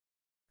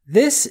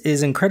This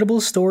is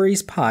Incredible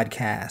Stories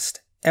Podcast,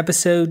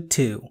 Episode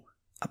 2,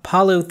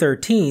 Apollo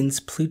 13's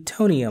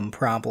Plutonium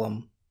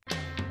Problem.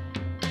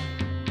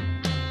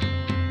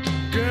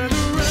 Gather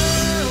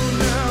round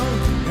now,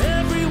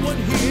 everyone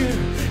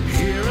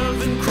hear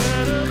of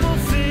incredible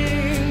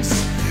things.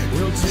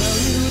 We'll tell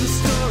you the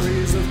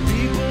stories of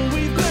people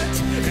we've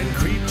met and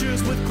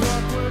creatures with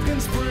clockwork and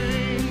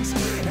springs.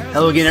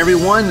 Hello again,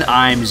 everyone.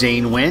 I'm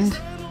Zane Wind.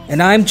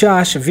 And I'm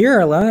Josh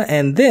Virla,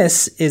 and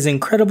this is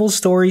Incredible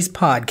Stories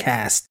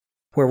Podcast,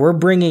 where we're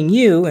bringing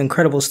you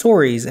incredible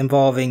stories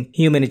involving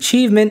human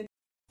achievement,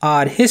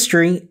 odd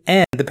history,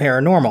 and the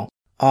paranormal.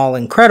 All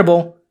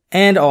incredible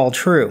and all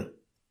true.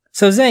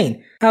 So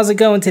Zane, how's it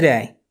going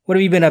today? What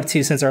have you been up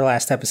to since our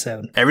last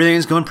episode?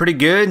 Everything's going pretty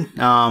good.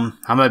 I'm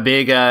a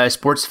big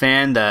sports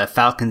fan. The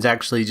Falcons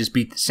actually just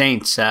beat the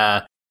Saints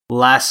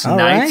last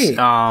night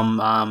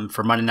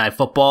for Monday Night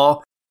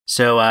Football.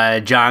 So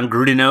John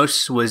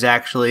Grudenos was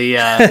actually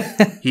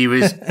he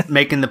was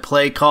making the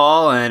play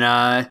call,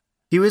 and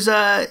he was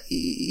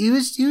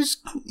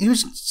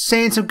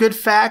saying some good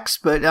facts,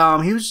 but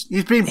he was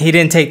pretty. He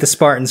didn't take the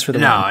Spartans for the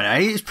win. No,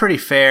 he's pretty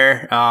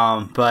fair.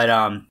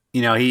 But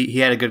he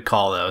had a good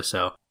call though.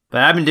 So,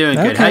 but I've been doing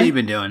good. How you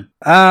been doing?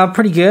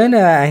 Pretty good.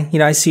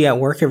 I see you at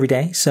work every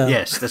day. So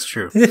yes, that's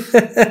true.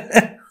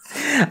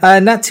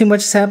 Not too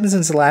much has happened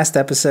since the last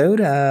episode.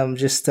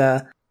 Just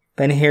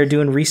been here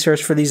doing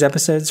research for these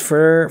episodes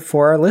for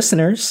our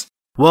listeners.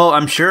 Well,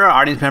 I'm sure our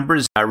audience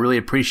members really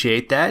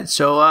appreciate that.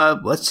 So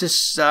let's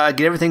just get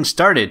everything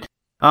started.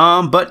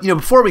 But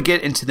before we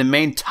get into the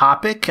main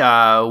topic,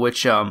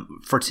 which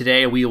for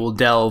today we will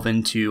delve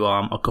into,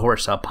 of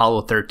course,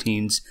 Apollo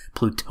 13's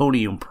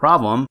plutonium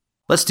problem.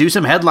 Let's do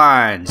some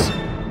headlines.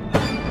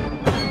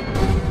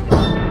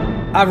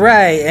 All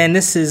right, and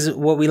this is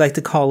what we like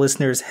to call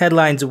listeners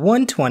Headlines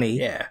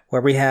 120,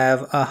 where we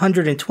have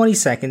 120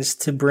 seconds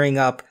to bring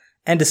up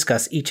and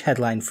discuss each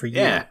headline for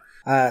you. Yeah.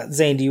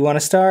 Zane, do you want to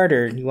start,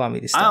 or do you want me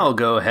to start? I'll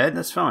go ahead.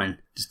 That's fine.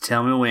 Just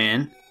tell me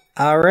when.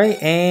 All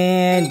right,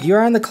 and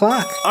you're on the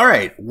clock. All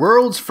right.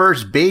 World's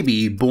first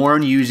baby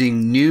born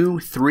using new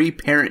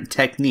 3-parent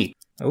technique.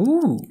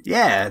 Ooh.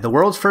 Yeah, the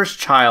world's first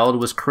child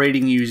was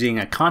created using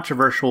a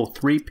controversial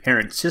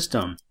 3-parent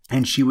system,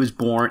 and she was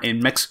born in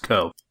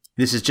Mexico.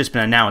 This has just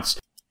been announced.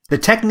 The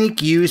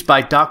technique used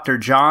by Dr.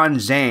 John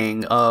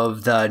Zhang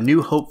of the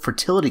New Hope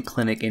Fertility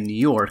Clinic in New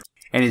York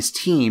and his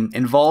team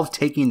involved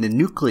taking the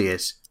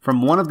nucleus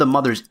from one of the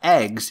mother's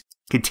eggs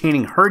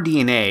containing her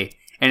DNA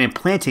and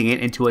implanting it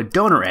into a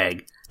donor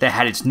egg that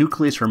had its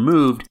nucleus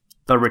removed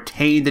but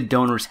retained the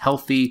donor's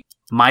healthy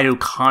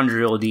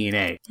mitochondrial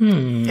DNA.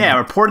 Yeah, a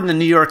report in the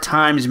New York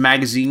Times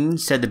Magazine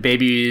said the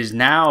baby is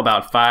now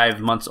about 5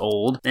 months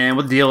old. And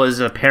what the deal is,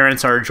 the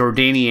parents are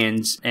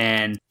Jordanians,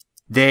 and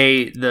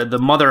the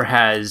mother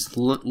has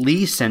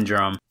Lee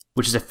syndrome,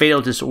 which is a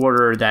fatal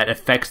disorder that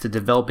affects the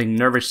developing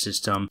nervous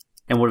system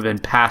and would have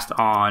been passed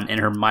on in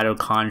her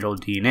mitochondrial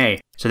DNA.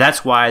 So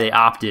that's why they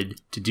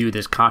opted to do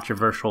this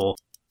controversial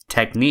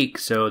technique.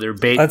 So they're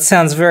that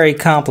sounds very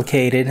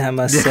complicated, I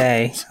must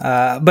say.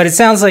 But it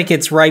sounds like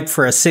it's ripe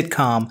for a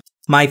sitcom.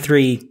 My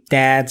 3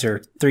 dads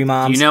or 3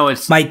 moms.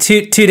 It's my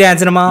two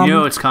dads and a mom.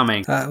 It's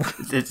coming.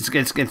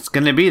 It's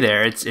going to be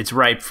there. It's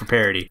ripe for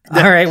parody.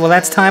 All right. Well,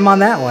 that's time on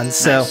that one.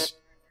 So, nice.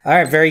 All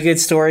right. Very good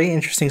story.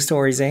 Interesting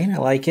story, Zane. I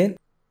like it.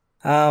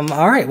 All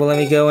right. Well, let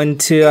me go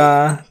into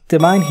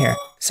mine here.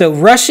 So,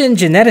 Russian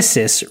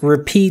geneticist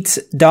repeats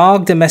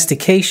dog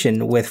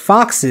domestication with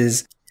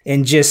foxes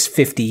in just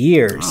 50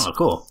 years. Oh,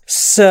 cool.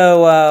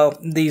 So,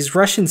 these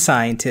Russian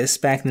scientists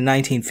back in the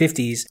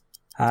 1950s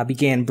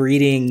began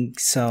breeding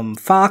some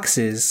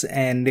foxes,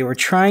 and they were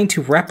trying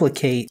to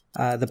replicate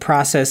the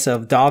process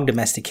of dog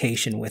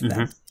domestication with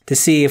them to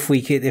see if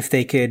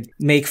they could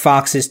make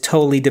foxes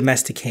totally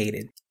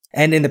domesticated.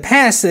 And in the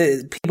past,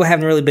 people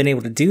haven't really been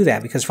able to do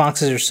that because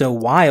foxes are so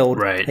wild.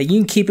 Right. That you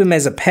can keep them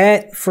as a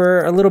pet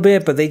for a little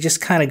bit, but they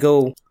just kind of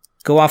go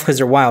off because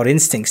their wild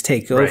instincts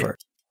take over. Right.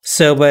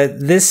 So, but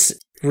this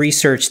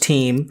research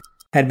team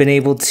had been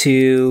able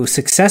to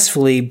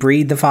successfully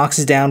breed the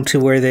foxes down to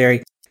where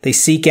they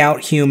seek out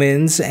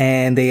humans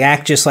and they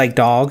act just like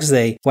dogs.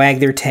 They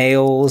wag their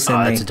tails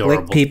and they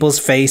lick people's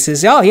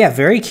faces. Oh, yeah,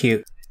 very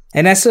cute.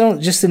 And that's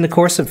just in the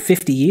course of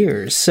 50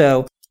 years.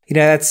 So,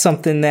 that's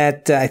something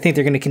that I think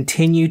they're going to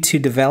continue to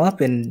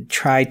develop and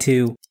try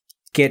to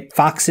get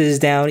foxes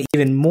down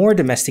even more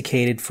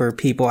domesticated for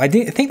people. I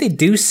think they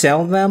do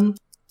sell them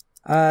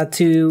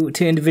to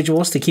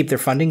individuals to keep their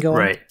funding going.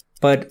 Right.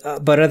 But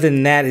other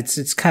than that,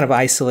 it's kind of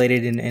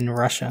isolated in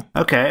Russia.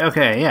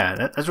 Okay, yeah,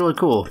 that's really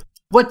cool.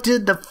 What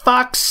did the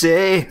fox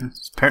say?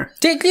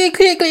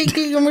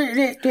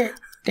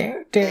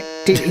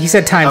 He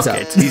said time's up.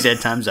 He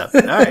said time's up.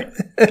 All right.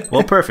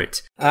 Well,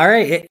 perfect. All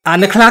right. On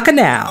the clock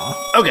now.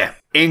 Okay.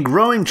 In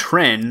growing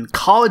trend,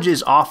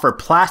 colleges offer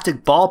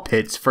plastic ball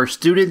pits for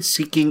students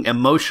seeking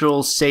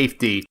emotional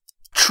safety.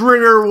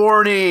 Trigger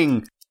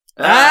warning!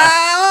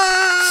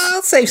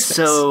 Safe space.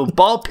 So,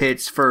 ball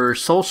pits for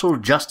social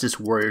justice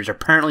warriors are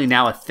apparently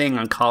now a thing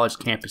on college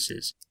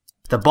campuses.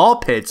 The ball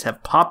pits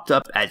have popped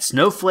up at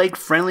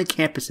snowflake-friendly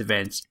campus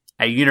events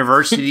at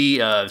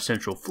University of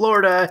Central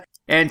Florida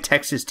and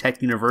Texas Tech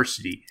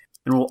University,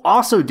 and will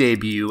also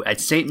debut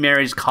at St.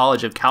 Mary's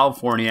College of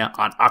California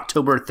on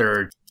October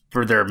 3rd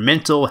for their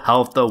Mental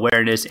Health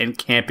Awareness and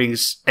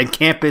Campus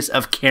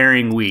of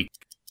Caring Week.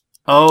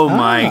 Oh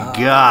my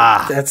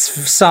god. That's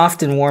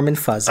soft and warm and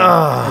fuzzy.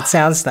 It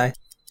sounds nice.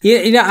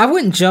 Yeah, I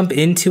wouldn't jump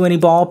into any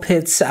ball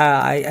pits.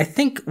 I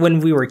think when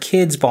we were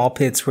kids, ball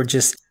pits were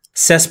just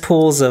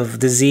cesspools of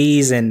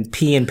disease and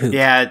pee and poop.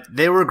 Yeah,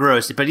 they were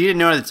gross, but you didn't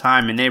know at the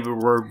time, and they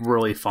were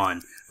really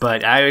fun.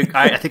 But I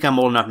think I'm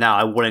old enough now,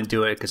 I wouldn't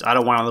do it because I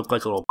don't want to look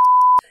like a little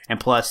and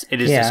plus,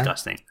 it is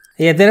disgusting.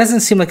 Yeah, that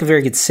doesn't seem like a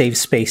very good safe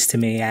space to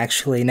me,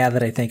 actually, now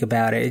that I think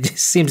about it. It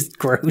just seems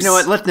gross. You know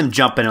what? Let them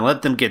jump in and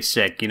let them get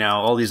sick,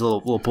 all these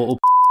little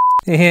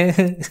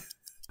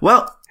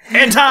Well,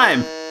 and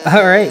time!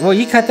 All right, well,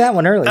 you cut that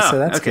one early, so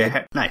that's okay.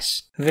 good.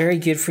 Nice. Very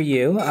good for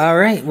you. All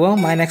right, well,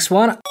 my next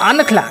one, on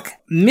the clock.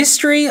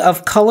 Mystery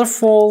of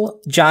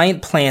colorful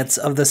giant plants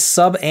of the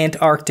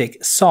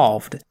sub-Antarctic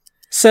solved.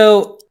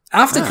 So,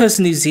 off the coast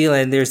of New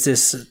Zealand, there's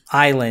this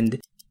island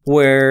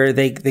where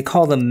they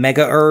call them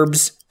mega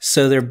herbs.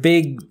 So they're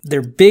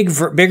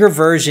bigger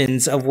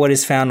versions of what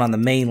is found on the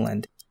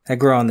mainland that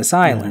grow on this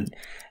island.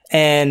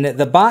 And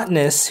the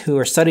botanists who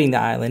are studying the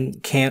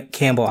island,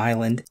 Campbell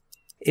Island,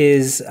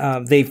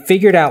 they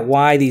figured out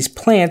why these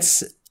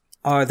plants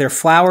their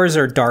flowers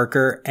are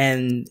darker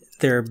and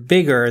they're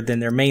bigger than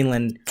their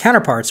mainland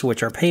counterparts,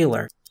 which are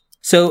paler.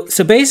 So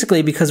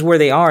basically, because where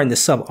they are in the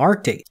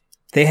subarctic,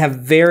 they have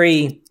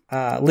very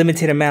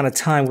limited amount of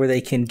time where they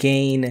can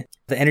gain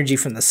the energy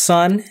from the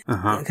sun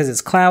because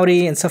it's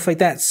cloudy and stuff like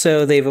that.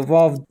 So they've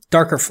evolved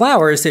darker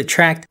flowers to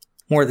attract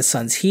more of the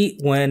sun's heat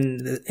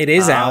when it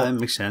is out. That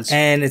makes sense.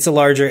 And it's a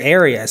larger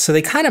area. So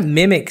they kind of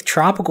mimic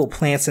tropical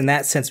plants in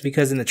that sense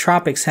because in the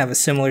tropics have a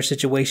similar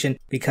situation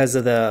because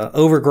of the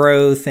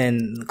overgrowth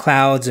and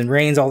clouds and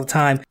rains all the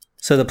time.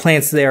 So the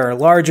plants there are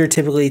larger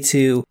typically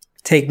to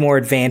take more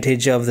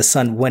advantage of the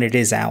sun when it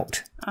is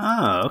out.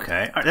 Oh,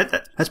 okay.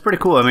 That's pretty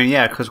cool. I mean,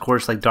 yeah, because of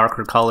course, like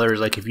darker colors,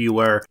 like if you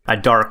wear a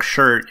dark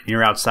shirt and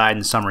you're outside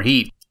in summer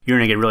heat, you're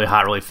going to get really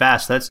hot really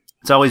fast.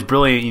 It's always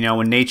brilliant,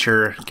 when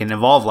nature can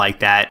evolve like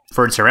that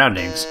for its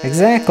surroundings.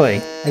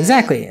 Exactly.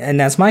 And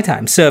that's my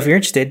time. So if you're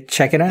interested,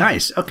 check it out.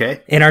 Nice.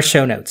 Okay. In our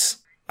show notes.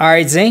 All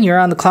right, Zane, you're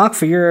on the clock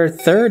for your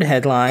third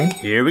headline.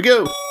 Here we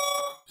go.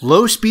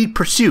 Low-speed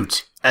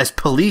pursuit as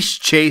police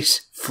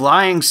chase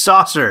flying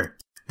saucer.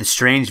 The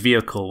strange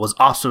vehicle was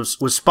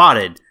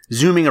spotted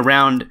zooming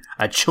around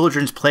a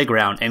children's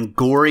playground in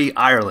Gorey,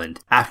 Ireland.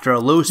 After a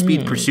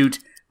low-speed pursuit,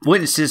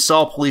 witnesses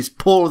saw police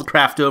pull the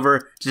craft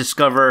over to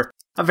discover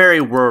a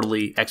very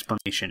worldly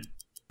explanation.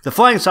 The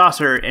flying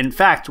saucer, in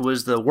fact,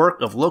 was the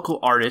work of local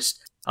artist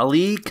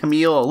Ali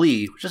Camille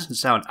Ali, which doesn't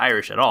sound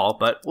Irish at all,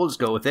 but we'll just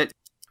go with it,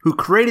 who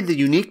created the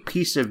unique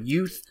piece of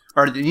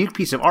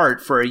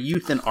art for a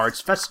youth and arts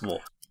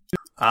festival.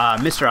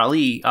 Mr.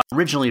 Ali,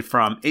 originally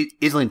from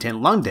Islington,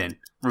 London,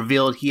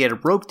 revealed he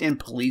had roped in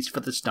police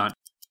for the stunt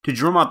to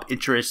drum up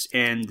interest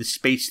in the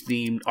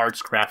space-themed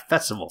arts craft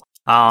festival.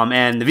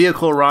 And the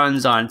vehicle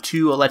runs on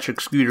 2 electric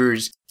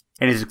scooters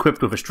and is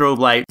equipped with a strobe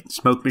light,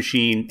 smoke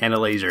machine, and a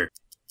laser.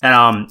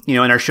 And, in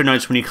our show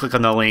notes, when you click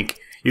on the link,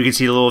 you can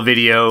see a little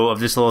video of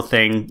this little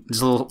thing,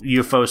 this little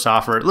UFO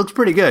software. It looks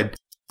pretty good.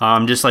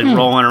 Just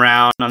rolling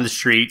around on the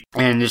street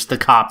and just the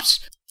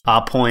cops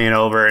pulling it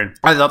over. And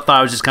I thought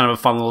it was just kind of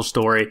a fun little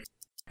story.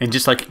 And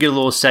just get a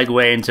little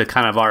segue into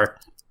kind of our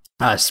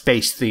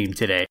space theme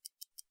today.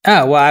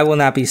 Oh, well, I will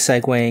not be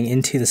segueing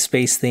into the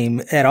space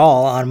theme at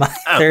all on my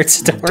third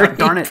story.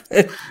 Darn it.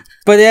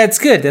 But yeah, it's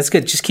good. That's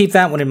good. Just keep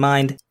that one in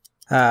mind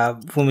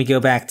when we go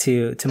back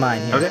to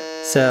mine here. Okay.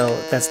 So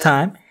that's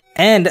time.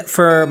 And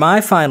for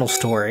my final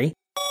story,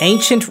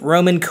 ancient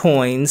Roman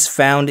coins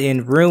found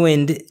in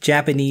ruined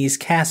Japanese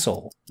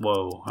castle.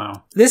 Whoa.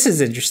 Wow. This is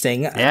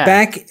interesting. Yeah.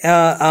 Back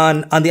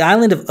on the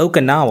island of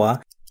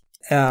Okinawa,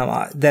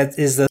 that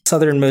is the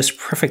southernmost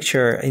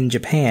prefecture in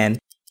Japan,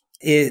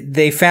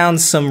 they found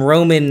some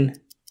Roman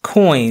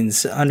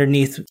coins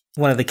underneath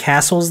one of the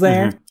castles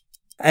there. Mm-hmm.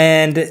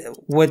 And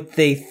what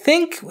they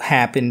think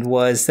happened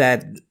was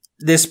that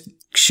this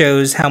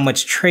shows how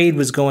much trade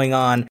was going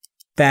on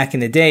back in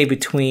the day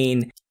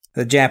between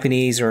the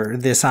Japanese, or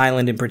this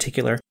island in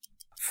particular,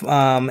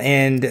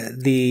 and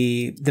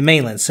the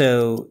mainland.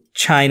 So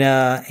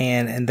China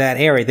and that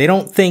area. They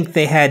don't think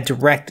they had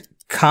direct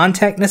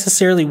contact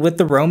necessarily with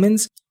the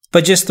Romans,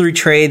 but just through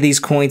trade,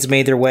 these coins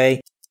made their way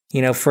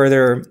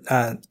further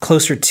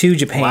closer to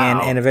Japan.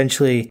 Wow. And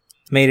eventually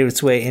made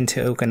its way into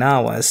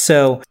Okinawa.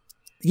 So,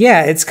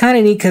 yeah, it's kind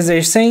of neat because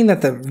they're saying that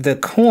the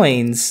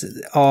coins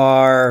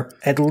are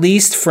at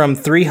least from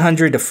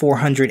 300 to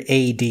 400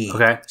 AD.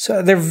 Okay.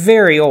 So they're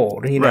very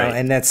old, right.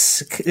 And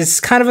it's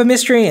kind of a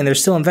mystery, and they're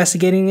still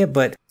investigating it,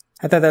 but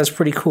I thought that was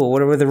pretty cool.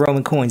 What were the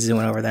Roman coins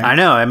doing over there? I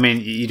know. I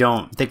mean, you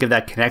don't think of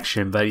that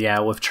connection, but yeah,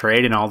 with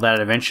trade and all that,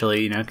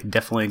 eventually, could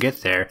definitely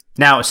get there.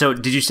 Now, so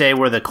did you say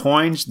were the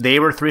coins, they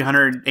were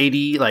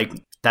 380? Like,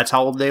 that's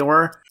how old they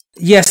were?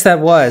 Yes, that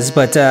was,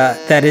 but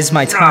that is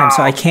my time,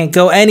 so I can't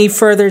go any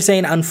further,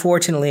 Zane.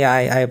 Unfortunately,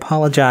 I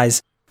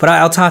apologize, but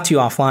I'll talk to you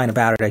offline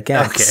about it, I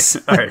guess.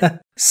 Okay, all right.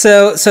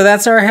 So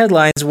that's our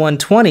headlines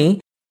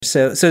 120.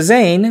 So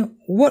Zane,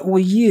 what will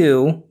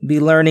you be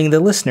learning the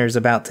listeners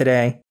about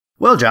today?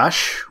 Well,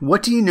 Josh,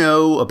 what do you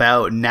know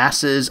about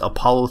NASA's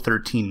Apollo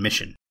 13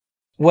 mission?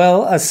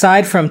 Well,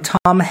 aside from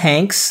Tom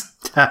Hanks,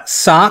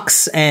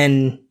 socks,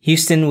 and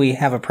Houston, we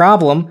have a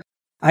problem,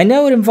 I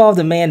know it involved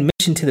a manned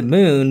mission to the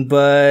moon,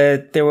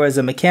 but there was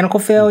a mechanical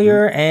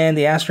failure, and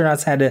the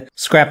astronauts had to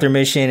scrap their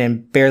mission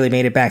and barely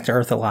made it back to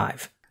Earth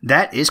alive.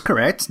 That is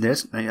correct.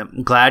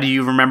 I'm glad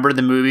you remember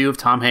the movie with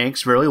Tom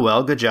Hanks really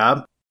well. Good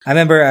job. I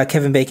remember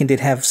Kevin Bacon did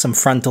have some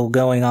frontal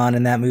going on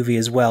in that movie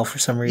as well for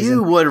some reason.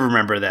 You would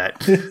remember that.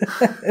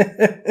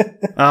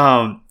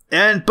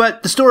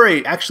 But the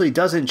story actually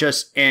doesn't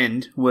just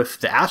end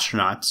with the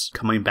astronauts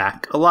coming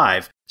back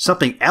alive.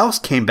 Something else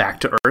came back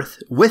to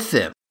Earth with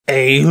them.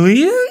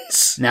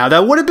 Aliens? Now,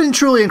 that would have been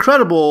truly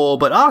incredible,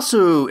 but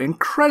also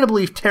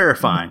incredibly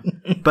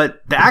terrifying.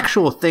 But the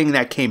actual thing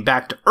that came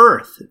back to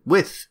Earth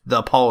with the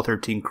Apollo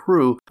 13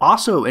 crew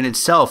also in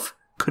itself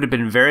could have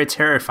been very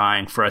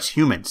terrifying for us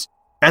humans.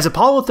 As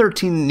Apollo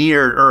 13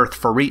 neared Earth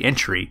for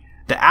re-entry,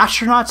 the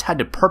astronauts had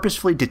to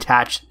purposefully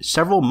detach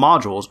several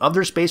modules of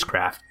their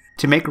spacecraft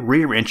to make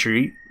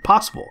re-entry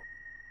possible.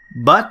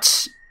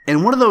 But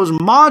in one of those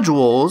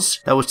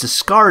modules that was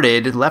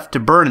discarded and left to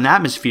burn in the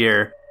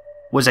atmosphere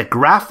was a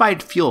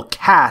graphite fuel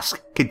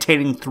cask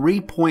containing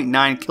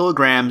 3.9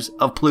 kilograms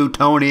of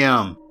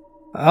plutonium.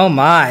 Oh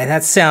my,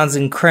 that sounds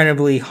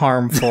incredibly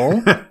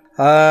harmful.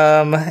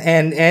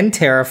 And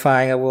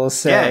terrifying, I will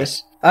say.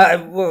 Yes.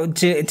 Well,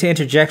 to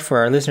interject for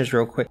our listeners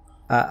real quick,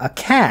 a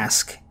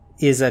cask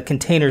is a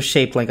container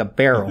shaped like a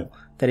barrel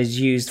that is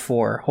used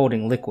for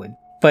holding liquid.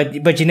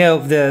 But you know,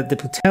 the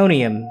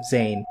plutonium,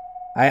 Zane,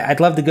 I'd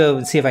love to go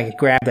and see if I could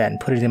grab that and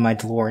put it in my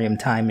DeLorean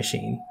time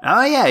machine.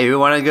 Oh yeah, you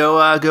want to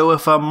go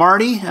with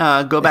Marty,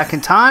 go back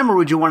in time, or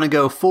would you want to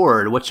go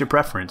forward? What's your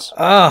preference?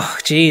 Oh,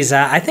 geez,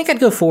 I think I'd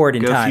go forward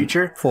in time.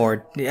 Future?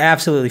 Forward,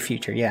 absolutely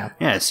future, yeah.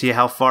 Yeah, see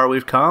how far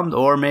we've come,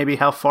 or maybe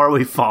how far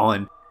we've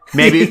fallen.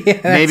 Maybe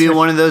Yeah, maybe right.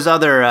 One of those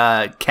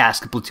other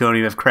casks of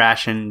plutonium have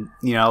crashed in,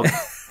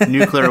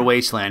 nuclear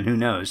wasteland. Who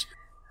knows?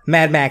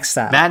 Mad Max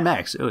style. Mad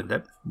Max. Ooh,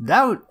 that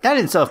in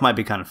itself might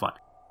be kind of fun.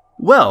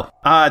 Well,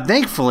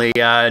 thankfully,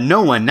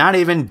 no one, not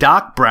even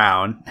Doc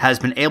Brown, has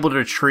been able to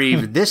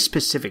retrieve this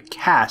specific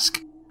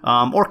cask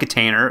or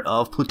container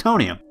of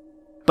plutonium.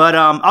 But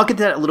I'll get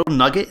to that little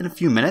nugget in a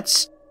few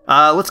minutes.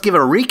 Let's give a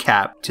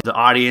recap to the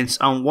audience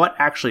on what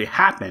actually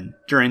happened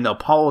during the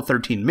Apollo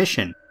 13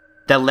 mission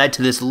that led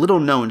to this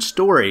little-known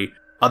story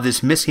of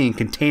this missing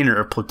container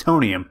of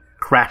plutonium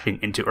crashing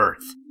into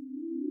Earth.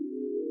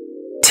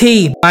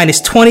 T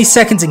minus 20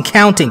 seconds and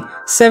counting.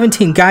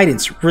 17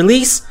 guidance.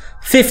 Release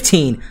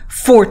 15,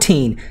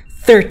 14,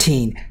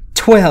 13,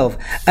 12,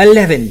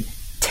 11,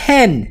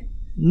 10,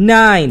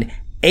 9,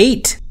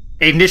 8.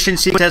 Ignition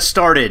sequence has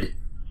started.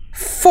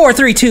 4,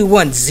 3, 2,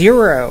 1,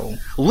 0.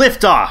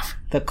 Liftoff.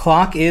 The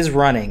clock is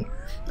running.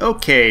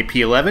 Okay,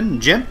 P11,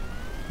 Jim.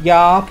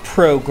 Yaw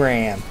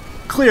program.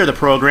 Clear the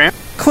program.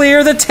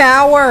 Clear the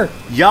tower.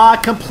 Yaw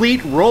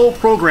complete roll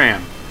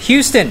program.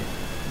 Houston.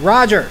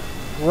 Roger.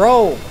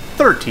 Roll.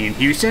 13,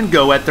 Houston,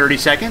 go at 30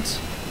 seconds.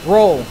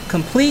 Roll.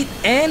 Complete,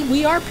 and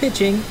we are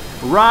pitching.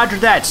 Roger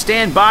that,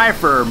 stand by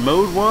for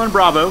Mode 1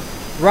 Bravo.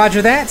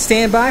 Roger that.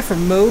 Stand by for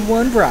Mode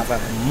 1 Bravo.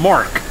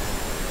 Mark.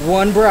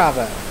 1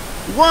 Bravo.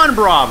 1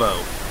 Bravo.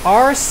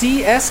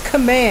 RCS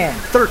Command.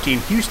 13,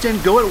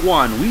 Houston, go at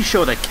 1. We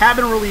show the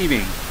cabin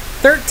relieving.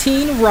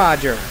 13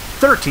 Roger.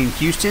 13,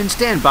 Houston,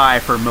 stand by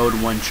for Mode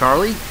 1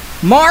 Charlie.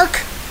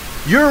 Mark.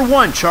 You're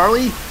 1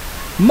 Charlie.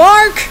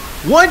 Mark.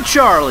 1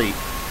 Charlie.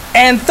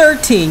 And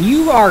 13,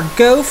 you are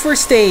go for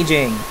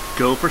staging.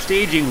 Go for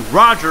staging.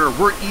 Roger,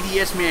 we're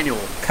EDS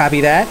manual. Copy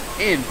that.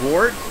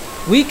 Inboard.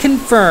 We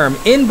confirm.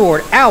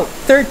 Inboard out.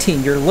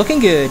 13, you're looking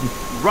good.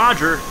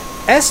 Roger.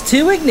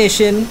 S2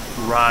 ignition.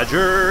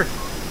 Roger.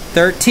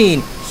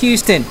 13,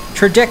 Houston,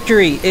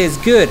 trajectory is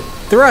good.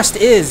 Thrust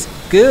is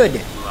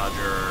good.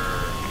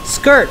 Roger.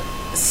 Skirt,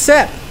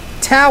 SEP,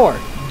 tower,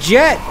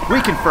 jet.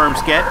 We confirm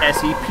SCET,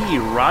 SEP,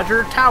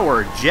 Roger,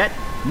 Tower, Jet,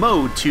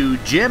 Mode 2,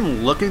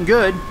 Jim, looking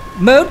good.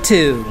 Mode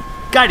 2.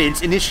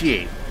 Guidance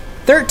initiate.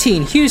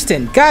 13,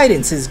 Houston,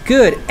 guidance is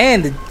good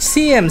and the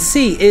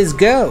CMC is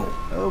go.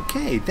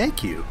 Okay,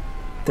 thank you.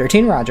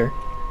 13, Roger.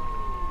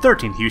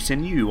 13,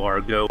 Houston, you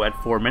are go at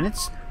 4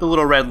 minutes. The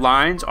little red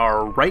lines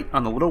are right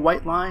on the little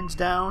white lines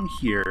down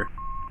here.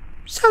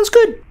 Sounds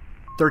good.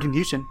 13,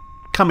 Houston,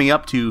 coming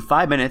up to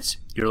 5 minutes.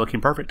 You're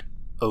looking perfect.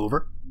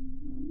 Over.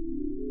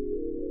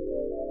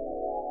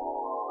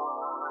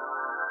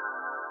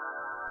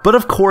 But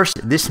of course,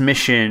 this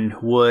mission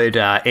would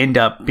end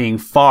up being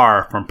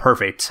far from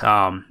perfect.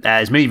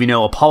 As many of you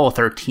know, Apollo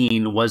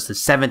 13 was the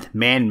 7th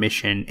manned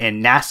mission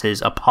in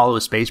NASA's Apollo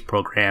space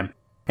program,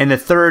 and the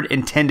 3rd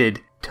intended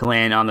to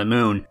land on the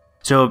moon.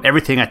 So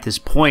everything at this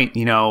point,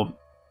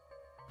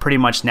 pretty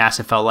much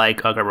NASA felt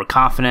like, okay, we're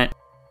confident.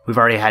 We've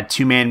already had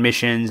 2 manned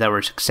missions that were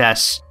a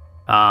success.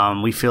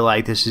 We feel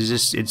like this is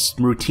just, it's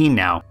routine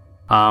now.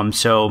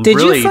 So Did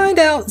really, you find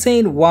out,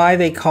 Zane, why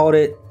they called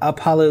it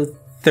Apollo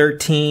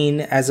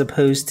 13 as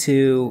opposed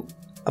to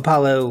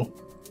Apollo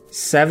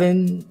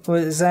 7? What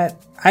is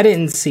that? I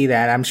didn't see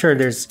that. I'm sure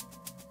there's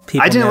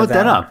people. I didn't know look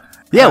that one. up.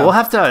 Yeah, we'll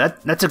have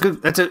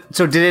to.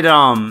 So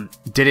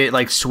did it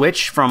like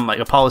switch from like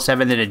Apollo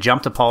 7, then it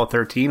jumped to Apollo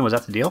 13? Was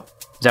that the deal?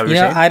 Is that what You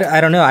you're know, saying?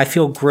 I don't know. I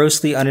feel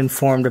grossly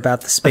uninformed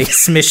about the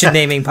space mission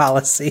naming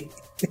policy.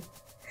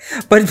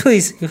 But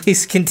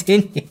please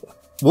continue.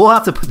 We'll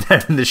have to put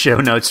that in the show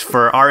notes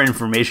for our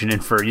information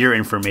and for your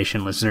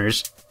information,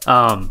 listeners.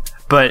 Yeah,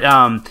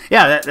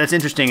 that's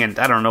interesting, and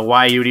I don't know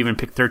why you would even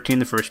pick 13 in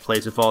the first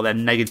place with all that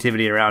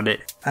negativity around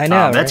it. I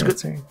know. That's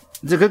right? good.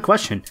 It's a good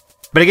question.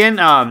 But again,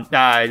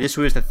 this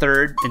was the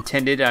third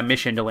intended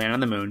mission to land on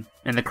the moon,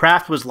 and the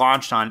craft was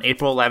launched on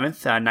April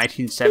 11th,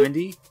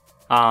 1970,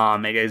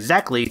 at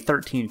exactly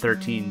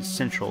 1313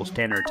 Central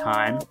Standard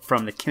Time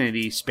from the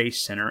Kennedy Space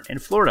Center in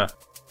Florida.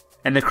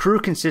 And the crew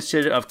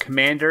consisted of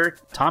Commander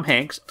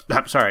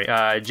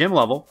Jim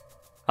Lovell,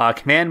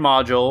 Command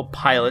Module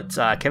pilots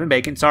Kevin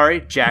Bacon,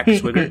 Jack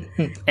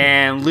Swigert,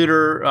 and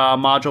Lunar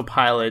Module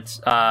pilots,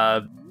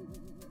 damn,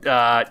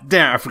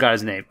 I forgot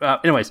his name.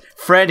 Anyways,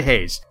 Fred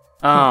Hayes.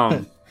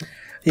 Paxton?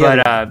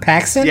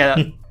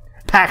 Yeah,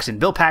 Paxton,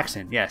 Bill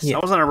Paxton, yes. Yeah. I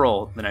was on a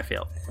roll, then I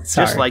failed.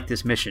 Sorry. Just like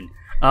this mission.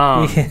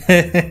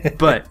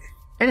 But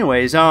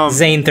anyways,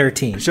 Zane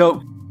 13.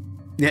 so,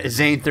 yeah,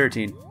 Zane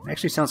 13.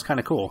 Actually sounds kind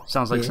of cool.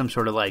 Sounds like some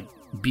sort of like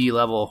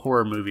B-level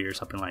horror movie or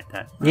something like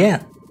that.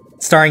 Yeah.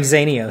 Starring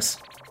Xanios.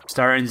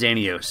 Starring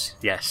Xanios,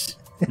 yes.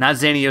 Not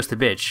Xanios the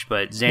bitch,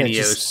 but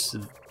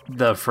Xanios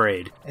the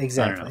afraid.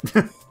 Exactly. I don't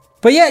know.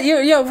 But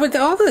yeah, with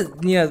all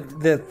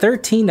the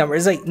 13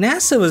 numbers, like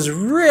NASA was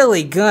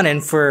really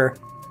gunning for,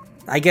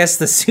 I guess,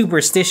 the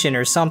superstition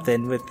or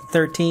something with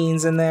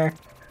 13s in there,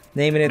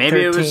 naming it Maybe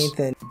 13th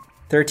and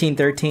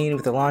 1313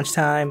 with the launch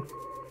time.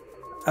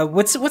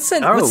 What's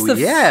that? Oh, what's the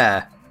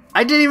yeah.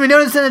 I didn't even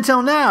notice that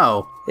until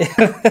now.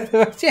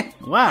 yeah.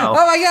 Wow.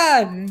 Oh my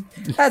god,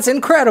 that's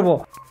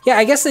incredible. Yeah,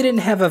 I guess they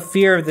didn't have a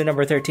fear of the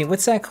number 13.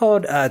 What's that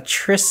called?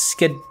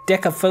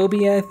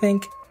 Triskaidekaphobia, I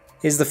think,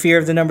 is the fear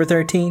of the number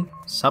 13.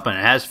 Something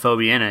that has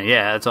phobia in it.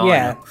 Yeah, that's all I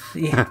Yeah, know.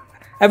 yeah.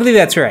 I believe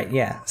that's right.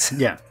 Yeah.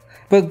 Yeah.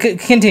 But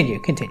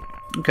continue.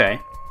 Okay.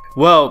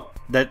 Well,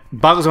 that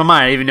boggles my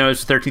mind. I didn't even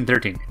noticed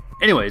 1313.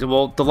 Anyways,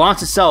 well, the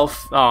launch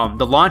itself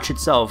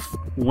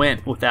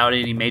went without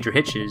any major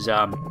hitches.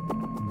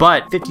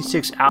 But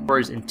 56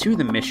 hours into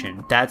the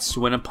mission, that's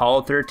when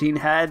Apollo 13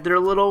 had their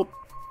little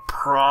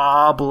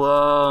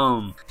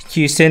problem.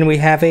 Houston, we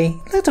have a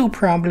little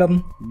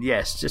problem.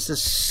 Yes, just a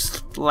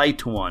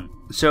slight one.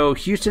 So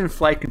Houston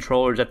flight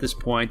controllers at this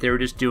point, they were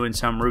just doing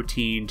some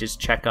routine just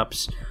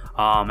checkups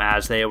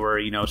as they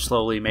were,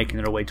 slowly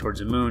making their way towards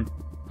the moon.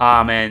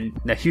 And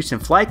the Houston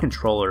flight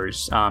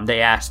controllers,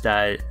 they asked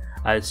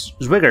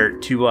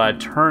Swigert to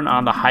turn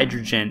on the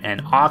hydrogen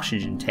and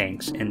oxygen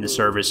tanks in the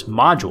service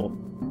module.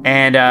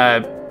 And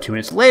 2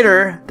 minutes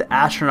later, the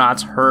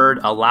astronauts heard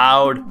a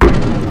loud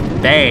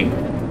bang.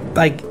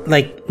 Like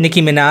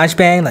Nicki Minaj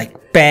bang,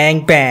 like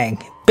bang, bang,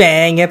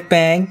 bang it,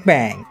 bang,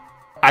 bang.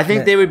 I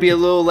think they would be a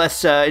little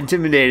less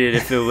intimidated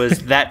if it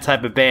was that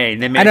type of bang.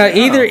 They I know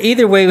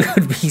either way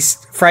would be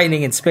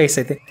frightening in space,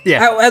 I think.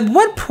 Yeah. At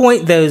what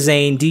point, though,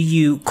 Zane, do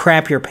you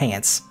crap your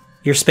pants,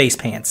 your space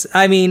pants?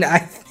 I mean,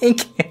 I'm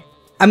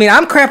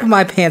crapping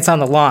my pants on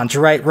the launch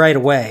right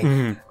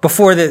away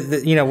before at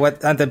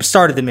the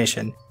start of the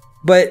mission.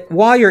 But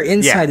while you're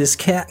inside this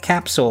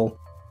capsule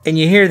and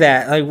you hear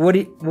that, like, what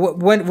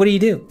do you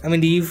do? I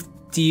mean,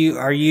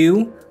 are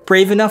you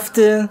brave enough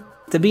to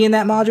be in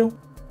that module?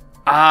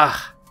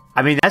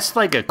 I mean, that's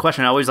like a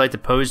question I always like to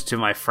pose to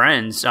my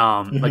friends.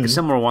 Like a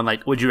similar one,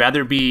 like, would you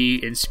rather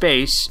be in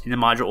space in the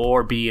module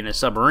or be in a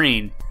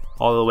submarine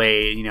all the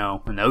way, in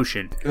the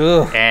ocean?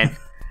 Ugh. And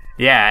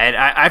yeah, and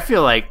I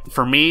feel like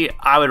for me,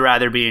 I would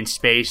rather be in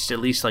space. At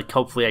least, like,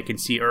 hopefully, I can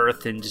see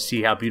Earth and just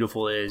see how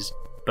beautiful it is.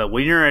 But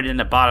when you're in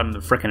the bottom of the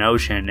freaking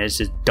ocean, it's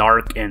just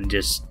dark and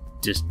just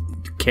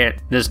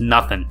can't. There's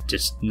nothing,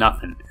 just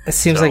nothing. It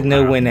seems like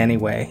no win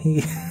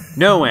anyway.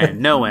 No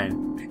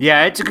win.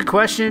 Yeah, it's a good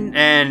question,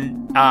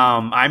 and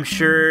I'm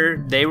sure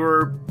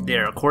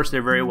of course,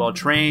 they're very well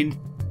trained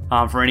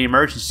for any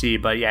emergency.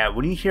 But yeah,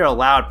 when you hear a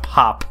loud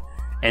pop,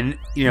 and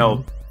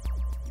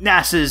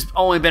NASA's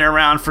only been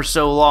around for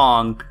so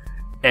long,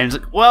 and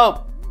it's like,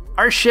 well,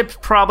 our ships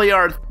probably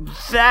aren't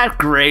that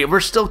great. We're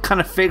still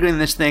kind of figuring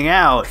this thing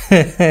out.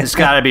 It's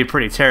got to be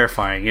pretty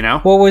terrifying,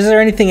 Well, was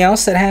there anything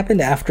else that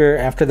happened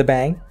after the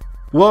bang?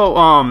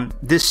 Well,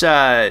 this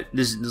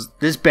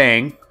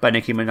bang by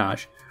Nicki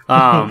Minaj.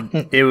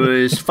 It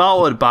was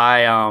followed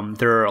by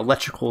their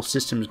electrical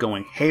systems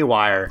going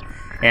haywire,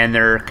 and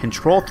their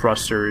control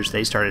thrusters,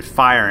 they started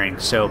firing.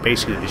 So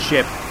basically the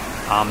ship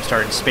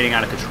started spinning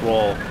out of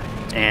control,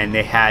 and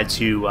they had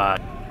to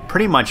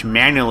pretty much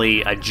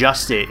manually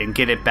adjust it and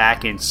get it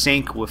back in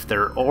sync with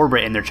their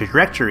orbit and their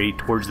trajectory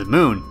towards the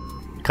moon.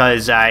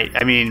 Because,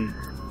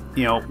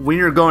 when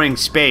you're going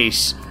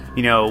space,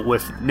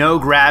 with no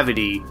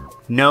gravity,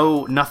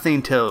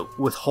 nothing to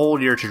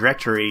withhold your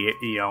trajectory,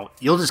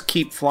 you'll just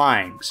keep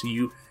flying. So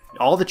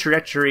all the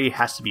trajectory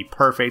has to be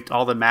perfect,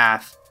 all the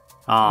math.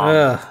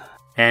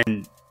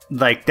 And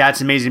like,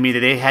 that's amazing to me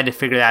that they had to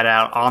figure that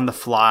out on the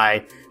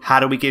fly. How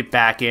do we get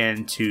back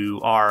into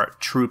our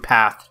true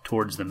path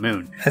towards the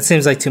moon? That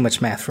seems like too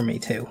much math for me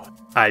too.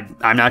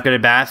 I'm not good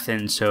at math,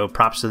 and so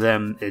props to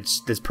them.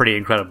 It's pretty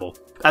incredible.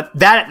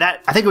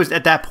 That I think it was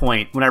at that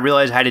point when I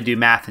realized I had to do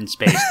math in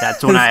space.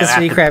 That's when That's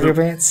when you crap your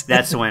pants?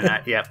 That's when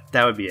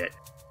that would be it.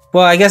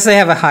 Well, I guess they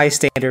have a high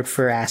standard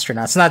for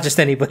astronauts. Not just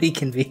anybody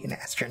can be an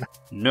astronaut.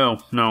 No.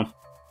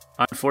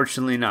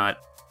 Unfortunately not.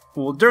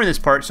 Well, during this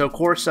part, so of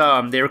course,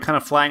 they were kind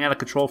of flying out of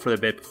control for a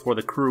bit before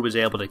the crew was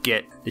able to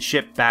get the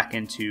ship back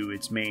into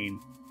its main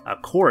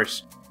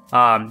course.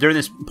 During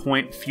this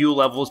point, fuel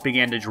levels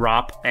began to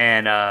drop,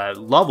 and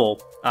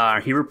Lovell,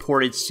 he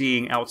reported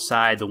seeing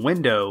outside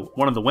one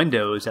of the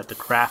windows, that the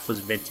craft was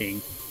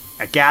venting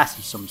a gas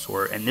of some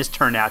sort, and this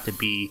turned out to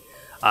be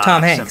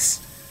Tom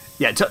Hanks.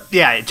 It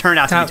turned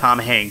out to be Tom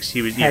Hanks.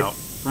 He was,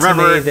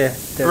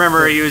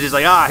 remember, he was just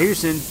like,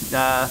 Houston,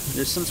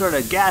 there's some sort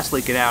of gas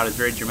leaking out. It's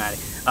very dramatic.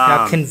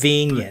 How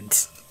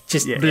convenient.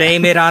 Just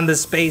blame it on the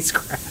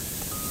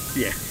spacecraft.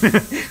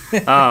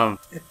 Yeah.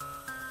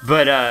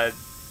 But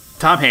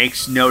Tom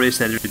Hanks noticed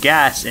that there was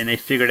gas, and they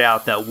figured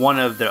out that one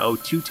of the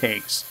O2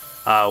 tanks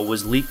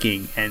was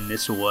leaking, and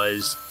this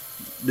was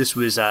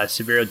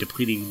severely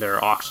depleting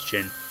their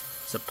oxygen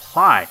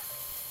supply.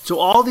 So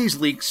all these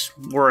leaks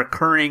were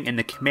occurring in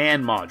the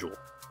command module,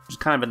 which is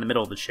kind of in the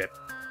middle of the ship.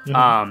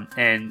 Mm-hmm.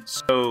 And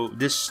so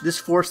this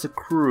forced the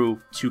crew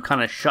to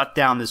kind of shut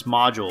down this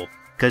module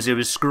because it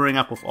was screwing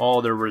up with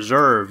all their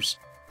reserves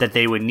that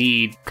they would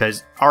need,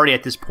 because already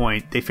at this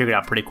point they figured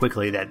out pretty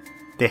quickly that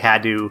they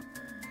had to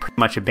pretty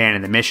much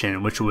abandon the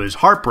mission, which was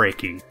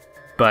heartbreaking,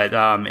 but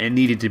it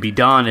needed to be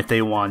done if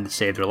they wanted to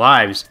save their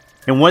lives.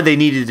 And what they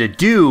needed to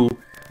do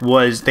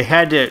was they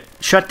had to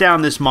shut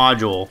down this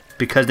module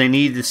because they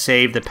needed to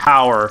save the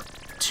power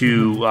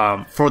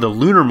to for the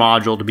lunar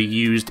module to be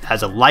used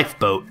as a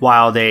lifeboat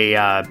while they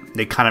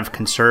kind of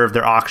conserve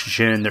their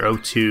oxygen, their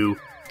O2,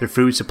 their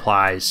food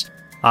supplies.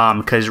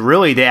 Because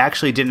really they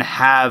actually didn't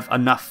have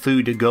enough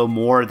food to go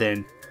more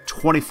than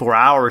 24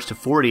 hours to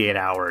 48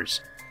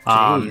 hours.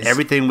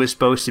 Everything was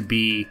supposed to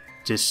be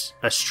just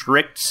a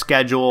strict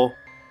schedule,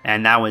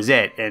 and that was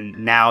it. And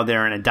now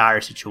they're in a dire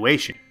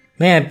situation.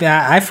 Man,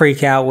 I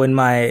freak out when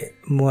my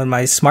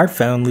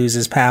smartphone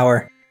loses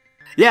power.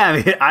 Yeah,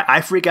 I mean,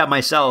 I freak out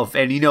myself,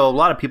 and a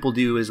lot of people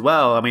do as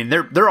well. I mean,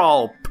 they're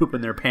all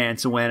pooping their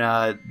pants when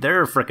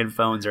their frickin'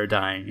 phones are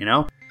dying.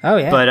 Oh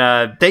yeah.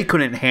 But they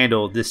couldn't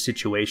handle this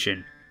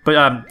situation.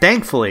 But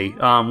thankfully,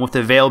 with the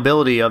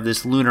availability of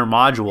this lunar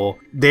module,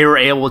 they were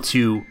able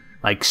to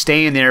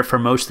stay in there for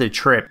most of the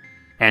trip,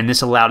 and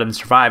this allowed them to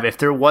survive. If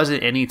there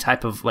wasn't any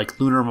type of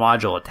lunar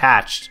module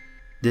attached,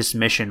 this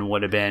mission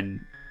would have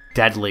been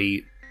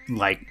deadly,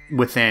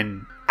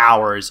 within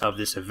hours of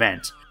this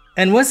event.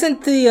 And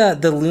wasn't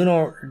the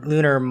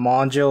lunar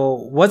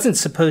module wasn't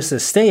supposed to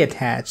stay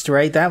attached,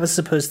 right? That was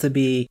supposed to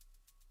be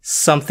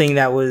something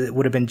that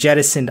would have been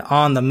jettisoned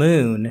on the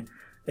moon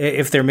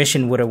if their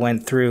mission would have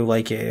went through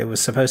like it was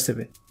supposed to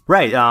be.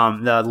 Right.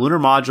 The lunar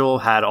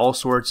module had all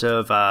sorts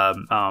of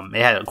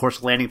it had, of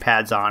course, landing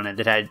pads on it.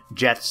 It had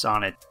jets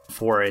on it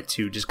for it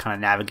to just kind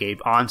of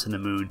navigate onto the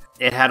moon.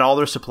 It had all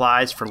their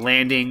supplies for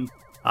landing,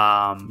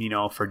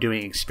 for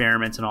doing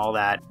experiments and all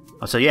that.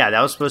 So yeah, that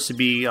was supposed to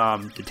be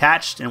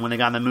detached, and when they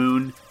got on the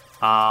moon,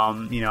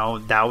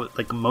 that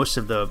was most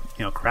of the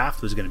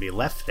craft was going to be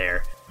left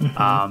there.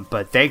 Mm-hmm.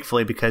 But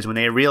thankfully, because when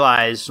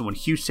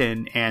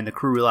Houston and the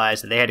crew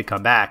realized that they had to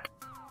come back,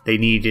 they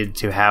needed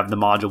to have the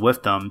module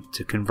with them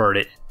to convert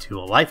it to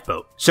a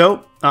lifeboat.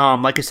 So,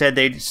 like I said,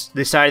 they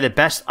decided the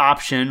best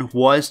option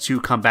was to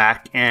come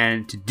back,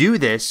 and to do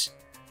this,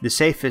 the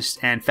safest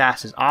and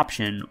fastest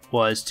option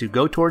was to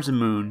go towards the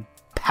moon,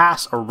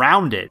 pass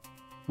around it,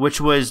 which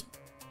was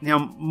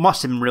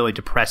must have been really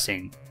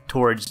depressing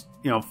towards,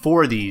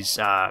 for these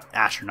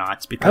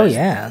astronauts, because,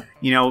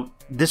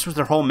 this was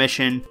their whole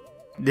mission.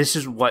 This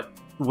is what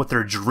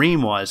their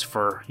dream was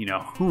for,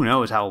 who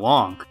knows how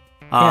long.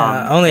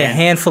 Only a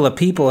handful of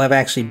people have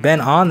actually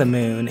been on the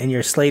moon, and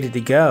you're slated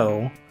to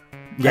go.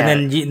 Yeah.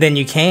 And then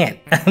you can't.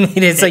 I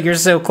mean, it's you're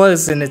so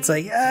close, and it's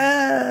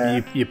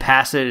you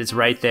pass it, it's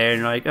right there, and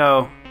you're like,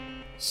 oh,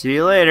 see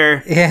you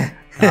later. Yeah.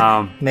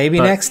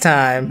 Maybe next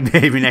time.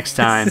 Maybe next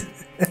time.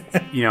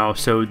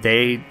 So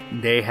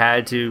they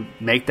had to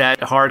make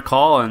that hard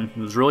call, and it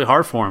was really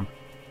hard for them.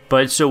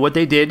 But so what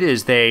they did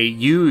is they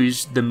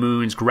used the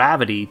moon's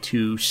gravity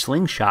to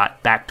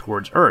slingshot back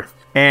towards Earth.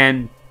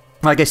 And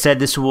like I said,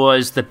 this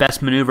was the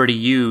best maneuver to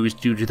use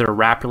due to their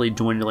rapidly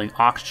dwindling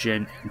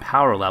oxygen and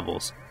power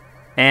levels.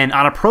 And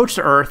on approach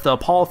to Earth, the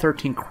Apollo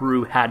 13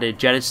 crew had to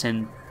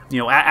jettison,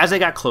 as they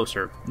got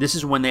closer, this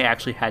is when they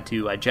actually had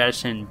to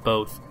jettison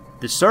both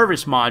the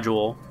service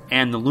module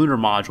and the lunar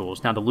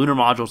modules. Now, the lunar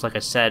modules, like I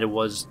said, it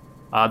was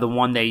the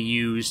one they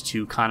used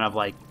to kind of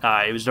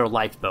it was their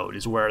lifeboat,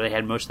 is where they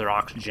had most of their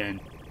oxygen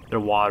their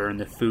water and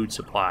the food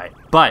supply.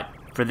 But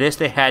for this,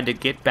 they had to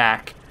get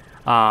back,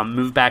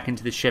 move back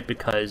into the ship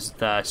because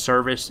the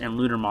service and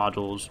lunar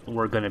modules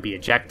were going to be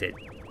ejected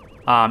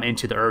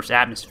into the Earth's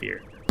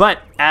atmosphere.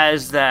 But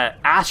as the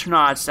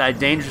astronauts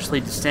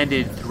dangerously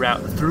descended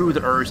through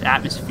the Earth's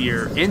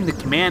atmosphere in the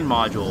command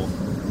module,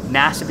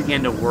 NASA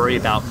began to worry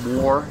about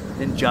more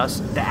than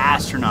just the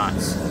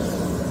astronauts.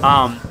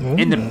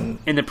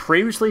 In the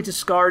previously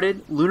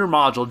discarded lunar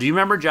module, do you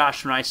remember,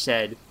 Josh, when I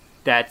said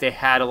that they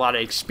had a lot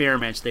of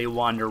experiments they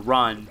wanted to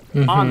run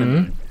on the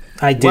moon?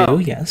 I do,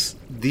 Well, yes.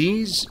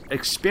 These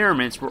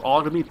experiments were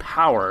all going to be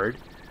powered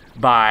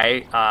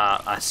by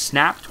a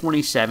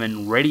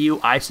SNAP-27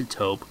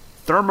 radioisotope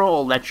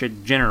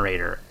thermoelectric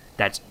generator.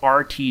 That's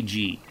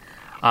RTG.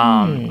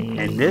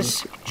 And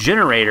this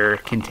generator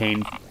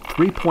contained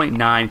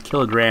 3.9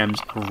 kilograms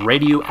of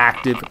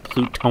radioactive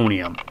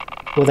plutonium.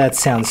 Well, that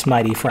sounds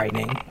mighty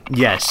frightening.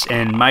 Yes,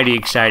 and mighty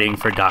exciting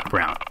for Doc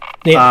Brown.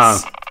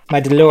 Yes. My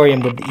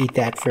DeLorean would eat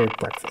that for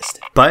breakfast.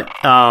 But,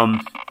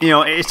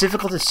 it's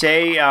difficult to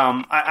say.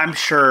 I'm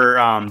sure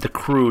the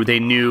crew, they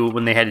knew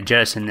when they had to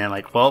jettison, they're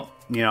like, well,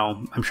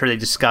 I'm sure they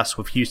discussed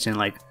with Houston,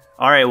 like,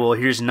 all right, well,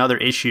 here's another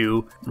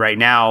issue right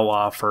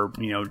now for,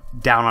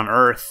 down on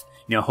Earth.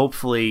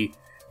 Hopefully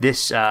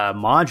this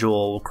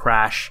module will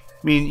crash.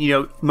 I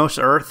mean, most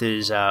Earth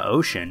is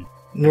ocean,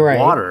 Right.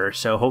 water,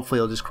 so hopefully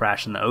it'll just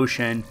crash in the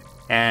ocean.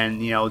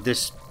 And,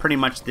 this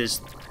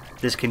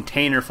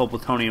container full of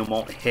plutonium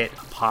won't hit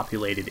a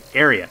populated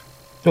area.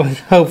 Well,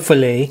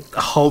 hopefully.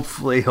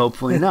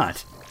 Hopefully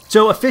not.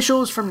 So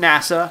officials from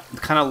NASA,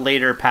 kind of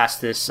later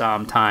past this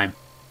time,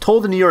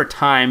 told the New York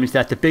Times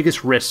that the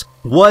biggest risk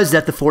was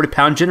that the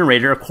 40-pound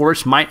generator, of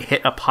course, might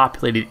hit a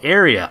populated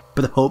area,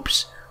 with the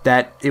hopes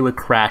that it would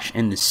crash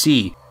in the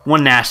sea.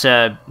 One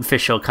NASA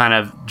official kind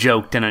of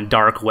joked in a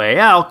dark way,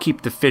 I'll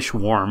keep the fish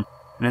warm.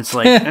 And it's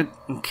like,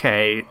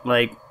 okay,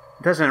 like,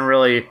 doesn't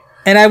really...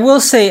 And I will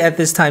say at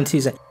this time,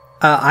 too,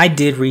 I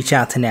did reach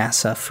out to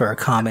NASA for a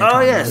comment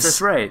on yes, this.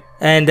 that's right.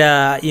 And,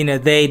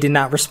 they did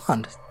not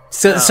respond.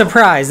 So,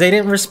 surprise, they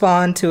didn't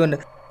respond to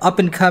an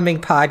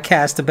up-and-coming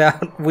podcast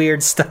about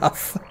weird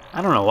stuff.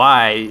 I don't know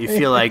why. You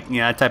feel like,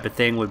 that type of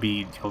thing would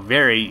be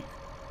very,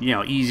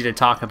 easy to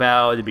talk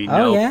about. There'd be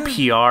no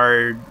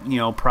PR,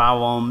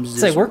 problems.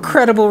 It's like, we're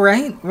credible,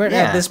 right?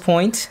 At this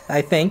point,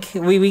 I think.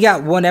 We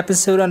got one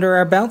episode under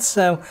our belt,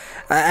 so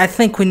I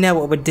think we know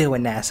what we're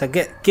doing, NASA.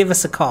 Give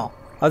us a call.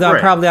 Although I'm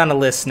probably on a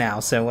list now,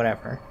 so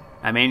whatever.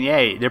 I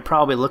mean, they're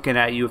probably looking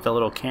at you with a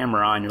little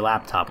camera on your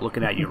laptop,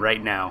 looking at you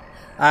right now.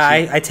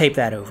 I tape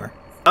that over.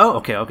 Oh,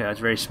 okay, that's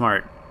very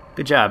smart.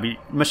 Good job. You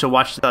must have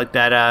watched like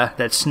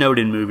that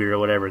Snowden movie or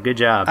whatever. Good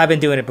job. I've been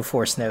doing it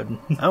before Snowden.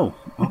 Oh,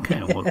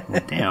 okay. Well,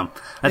 damn.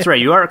 That's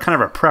right. You are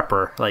kind of a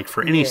prepper, like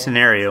for any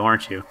scenario,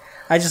 aren't you?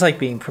 I just like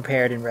being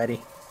prepared and ready.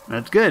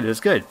 That's good.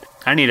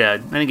 I need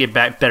to get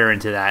back better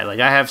into that. Like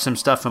I have some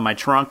stuff in my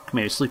trunk,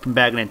 maybe a sleeping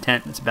bag and a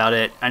tent. That's about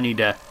it. I need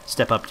to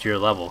step up to your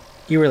level.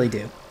 You really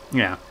do.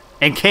 Yeah.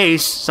 In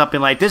case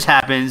something like this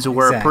happens,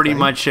 where pretty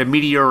much a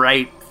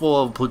meteorite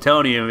full of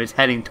plutonium is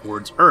heading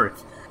towards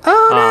Earth.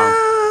 Oh,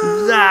 no!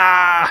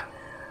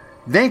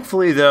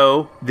 Thankfully,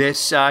 though,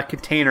 this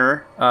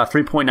container,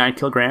 3.9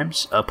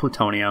 kilograms of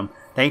plutonium,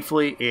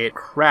 thankfully it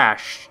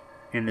crashed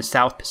in the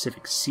South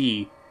Pacific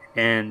Sea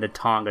in the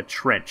Tonga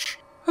Trench.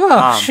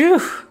 Oh,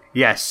 phew.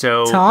 Yes,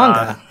 so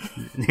Tonga.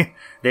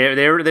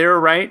 They were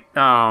right.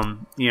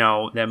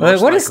 That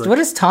most likely. What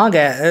is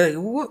Tonga?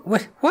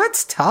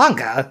 What's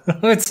Tonga?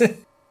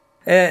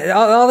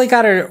 All they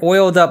got are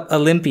oiled up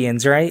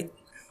Olympians, right?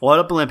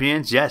 Oiled up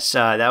Olympians, yes.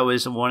 That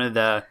was one of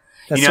the.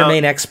 That's their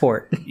main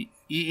export. So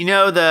he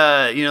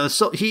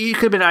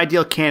could have been an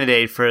ideal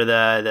candidate for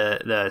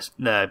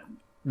the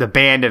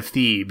band of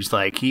Thebes.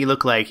 Like he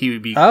looked like he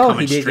would be. Oh,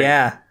 he did,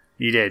 yeah.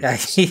 He did. Yeah,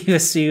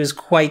 he was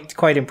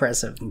quite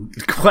impressive.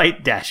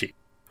 Quite dashing.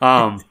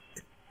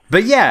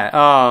 But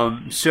yeah,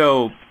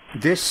 so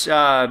this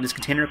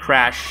container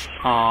crashed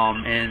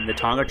in the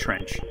Tonga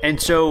Trench.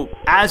 And so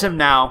as of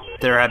now,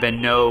 there have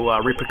been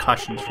no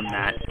repercussions from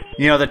that.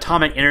 The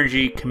Atomic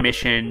Energy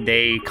Commission,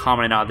 they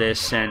commented on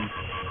this and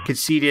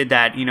conceded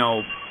that,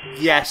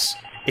 yes,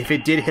 if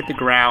it did hit the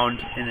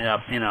ground in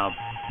a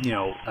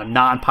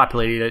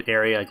non-populated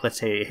area, like let's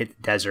say it hit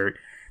the desert,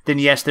 then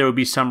yes, there would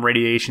be some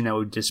radiation that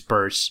would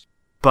disperse.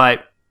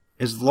 But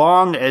as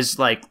long as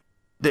the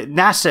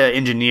NASA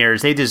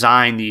engineers, they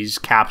designed these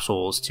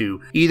capsules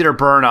to either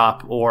burn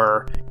up,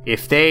 or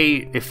if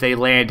they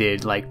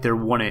landed, there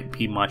wouldn't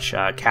be much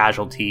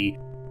casualty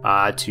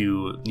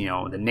to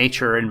the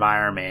nature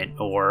environment,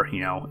 or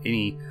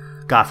any,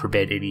 God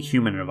forbid, any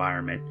human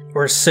environment.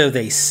 Or so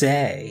they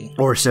say.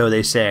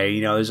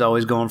 There's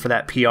always going for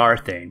that PR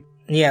thing.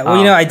 Yeah,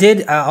 well, I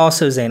did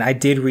also, Zane, I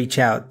did reach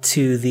out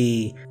to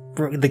the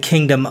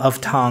Kingdom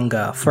of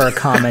Tonga for a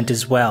comment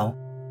as well.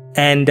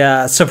 And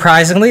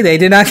surprisingly, they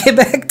did not get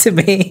back to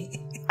me.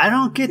 I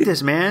don't get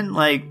this, man.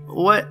 Like,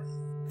 what?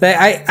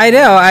 I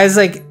know. I was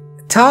like,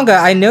 Tonga,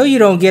 I know you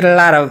don't get a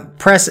lot of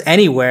press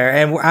anywhere,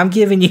 and I'm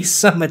giving you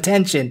some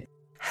attention.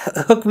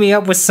 hook me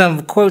up with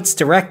some quotes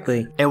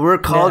directly. And we're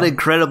called Yeah.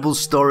 Incredible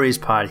Stories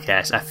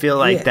Podcast. I feel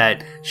like Yeah.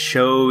 that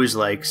shows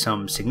like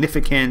some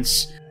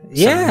significance,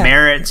 Yeah. some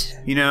merit,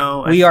 you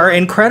know? We are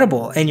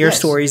incredible, and your Yes.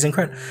 story is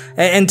incredible.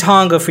 And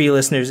Tonga, for you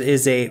listeners,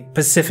 is a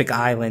Pacific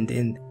island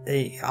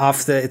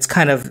it's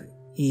kind of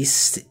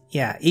east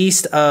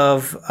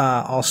of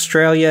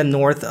Australia,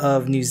 north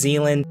of New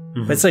Zealand.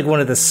 But it's like one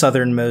of the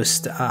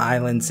southernmost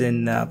islands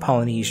in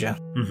Polynesia.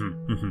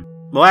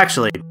 Well,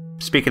 actually,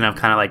 speaking of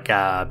kind of like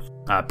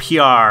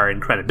PR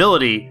and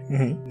credibility,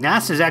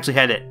 NASA's actually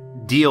had to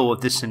deal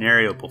with this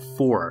scenario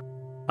before.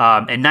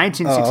 In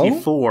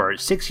 1964,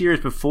 6 years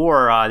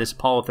before this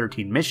Apollo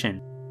 13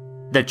 mission,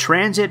 the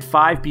Transit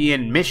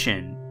 5BN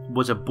mission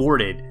was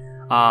aborted,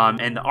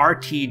 and the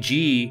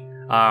RTG,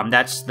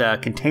 that's the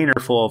container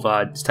full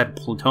of this type of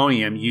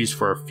plutonium used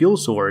for a fuel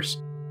source,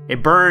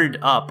 it burned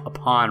up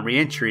upon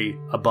reentry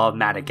above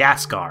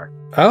Madagascar.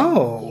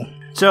 Oh.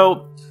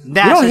 So You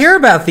don't hear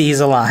about these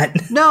a lot.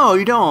 No,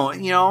 you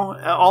don't. You know,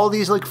 all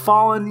these like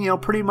fallen, you know,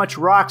 pretty much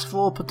rocks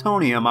full of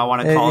plutonium. I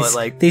want to call it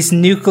like these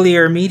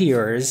nuclear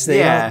meteors.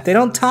 They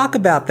don't talk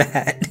about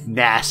that.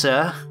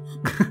 NASA.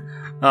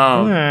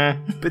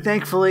 But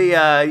thankfully,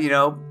 you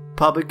know,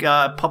 public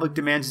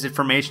demands this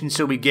information,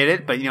 so we get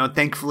it. But you know,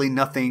 thankfully,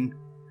 nothing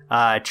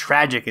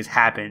tragic has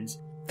happened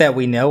that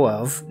we know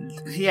of.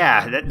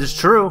 Yeah, that's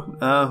true.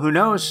 Who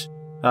knows?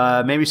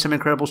 Maybe some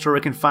incredible story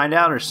we can find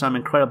out, or some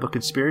incredible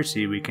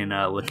conspiracy we can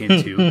look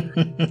into.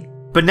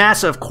 But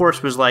NASA, of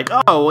course, was like,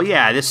 "Oh, well,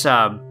 yeah, this,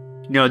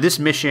 this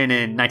mission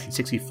in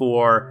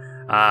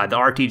 1964, the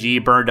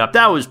RTG burned up.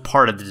 That was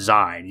part of the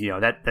design. You know,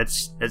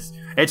 that's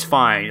it's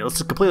fine.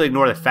 Let's completely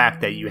ignore the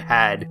fact that you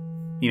had,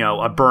 you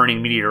know, a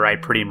burning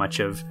meteorite, pretty much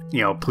of,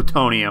 you know,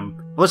 plutonium.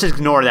 Let's just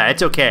ignore that.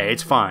 It's okay.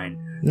 It's fine."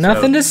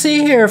 Nothing to see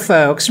here,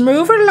 folks.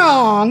 Move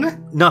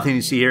along. Nothing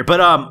to see here. But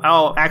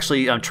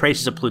actually,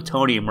 traces of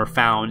plutonium were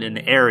found in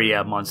the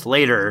area months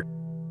later.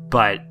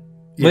 But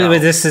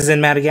this is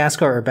in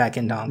Madagascar or back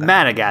in Tonga?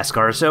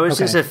 Madagascar. So it's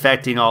just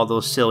affecting all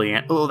those silly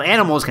the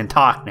animals can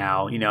talk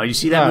now. You know, you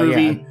see that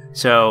movie? Yeah.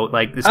 So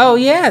like this. Oh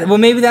yeah. Well,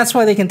 maybe that's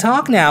why they can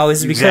talk now.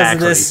 Is because of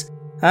this.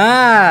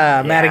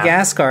 Yeah.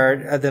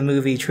 Madagascar, the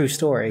movie True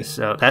Story.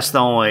 So that's the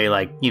only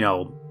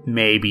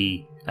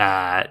maybe.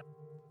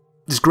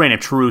 This grain of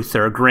truth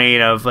or a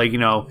grain of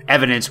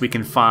evidence we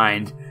can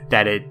find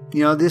that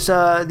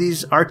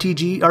these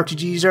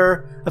RTGs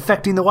are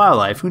affecting the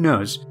wildlife. Who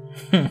knows?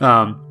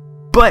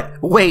 But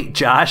wait,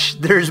 Josh,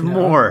 there's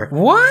more.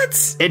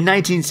 What? In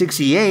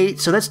 1968,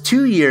 so that's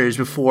 2 years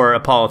before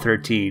Apollo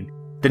 13,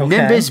 the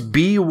Nimbus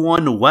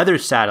B-1 weather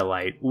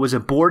satellite was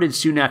aborted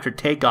soon after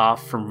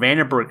takeoff from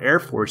Vandenberg Air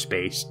Force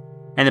Base,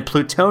 and the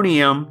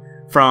plutonium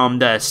from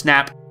the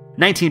SNAP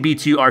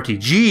 19B2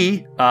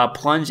 RTG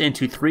plunged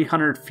into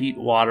 300 feet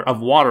of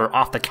water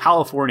off the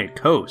California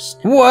coast.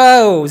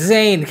 Whoa,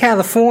 Zane,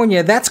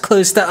 California, that's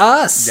close to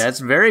us. That's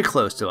very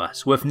close to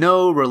us, with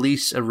no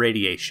release of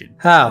radiation.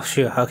 Oh,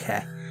 sure,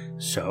 okay.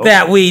 So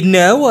that we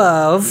know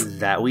of.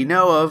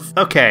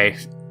 Okay,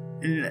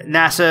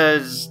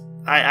 NASA's.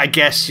 I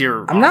guess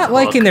you're. I'm not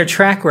liking their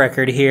track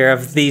record here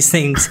of these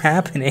things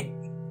happening.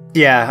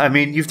 Yeah, I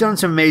mean, you've done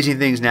some amazing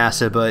things,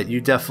 NASA, but you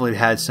definitely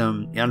had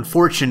some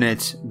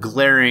unfortunate,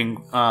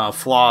 glaring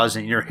flaws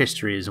in your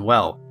history as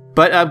well.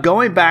 But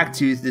going back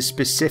to the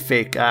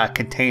specific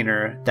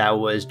container that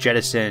was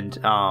jettisoned,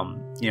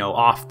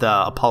 off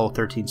the Apollo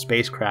 13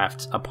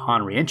 spacecraft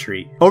upon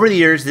reentry. Over the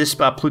years, this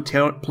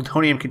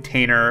plutonium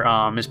container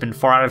has been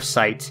far out of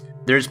sight.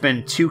 There's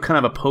been two kind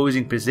of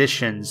opposing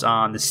positions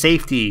on the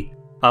safety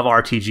of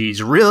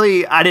RTGs.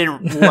 Really? I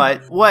didn't.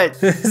 What?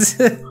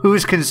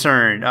 Who's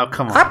concerned? Oh,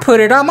 come on. I put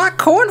it on my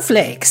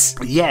cornflakes.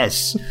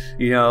 Yes.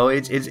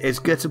 It's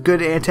got some good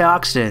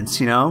antioxidants,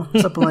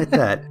 something like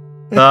that.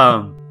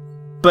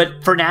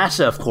 But for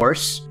NASA, of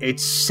course,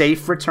 its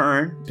safe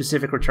return,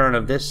 specific return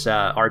of this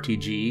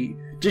RTG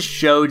just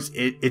showed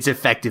its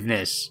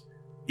effectiveness.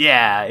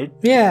 Yeah.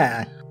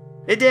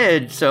 It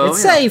did. So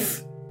it's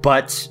safe.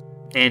 But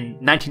in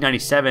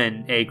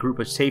 1997, a group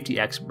of safety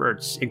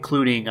experts,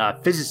 including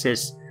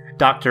physicist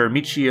Dr.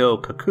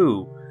 Michio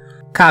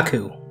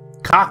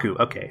Kaku,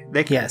 okay.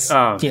 Yes.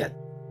 Yeah.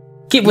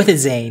 Get with it,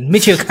 Zane.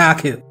 Michio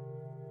Kaku.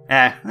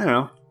 I don't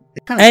know.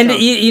 And,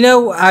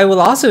 I will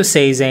also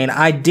say, Zane,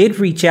 I did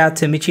reach out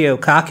to Michio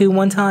Kaku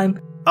one time.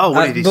 Oh,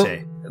 what did he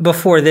say?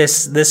 Before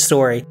this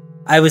story.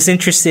 I was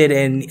interested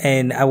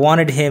and I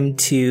wanted him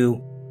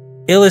to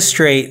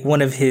illustrate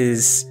one of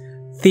his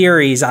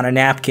theories on a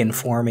napkin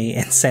for me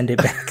and send it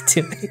back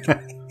to me.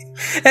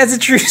 That's a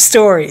true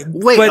story.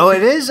 Wait,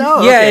 it is?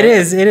 Oh, yeah, okay. It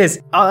is.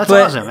 Oh, that's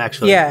awesome,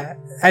 actually. Yeah,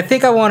 I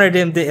think I wanted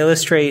him to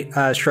illustrate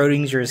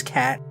Schrodinger's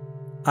cat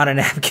on a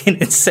napkin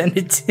and send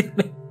it to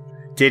me.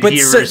 Did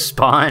he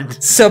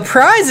respond?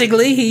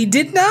 Surprisingly, he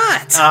did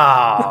not.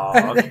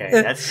 Oh,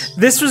 okay.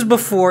 This was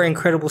before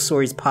Incredible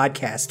Stories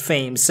podcast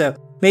fame, so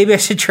maybe I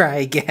should try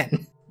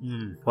again.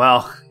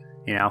 Well,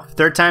 You know,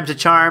 third time's a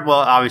charm. Well,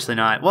 obviously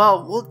not.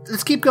 Well,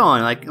 let's keep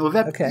going. Like,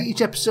 Okay.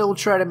 each episode, we'll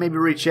try to maybe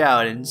reach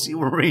out and see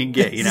where we can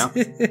get, you know?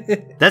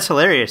 That's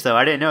hilarious, though.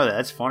 I didn't know that.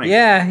 That's funny.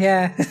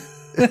 Yeah.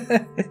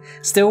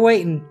 Still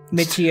waiting,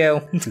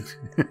 Michio.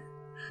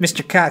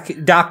 Mr.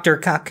 Kaku, Dr.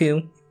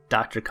 Kaku.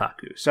 Dr.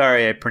 Kaku.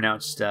 Sorry, I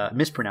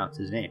mispronounced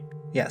his name.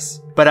 Yes.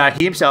 But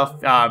he himself,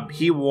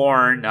 he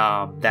warned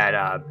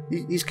that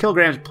these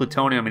kilograms of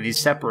plutonium and these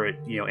separate,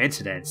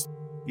 incidents,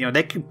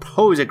 they could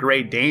pose a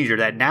great danger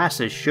that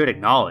NASA should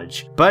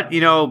acknowledge. But,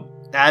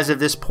 as of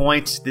this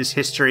point, this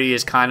history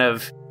is kind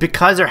of,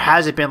 because there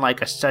hasn't been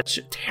like such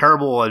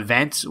terrible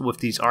events with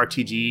these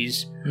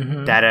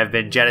RTGs that have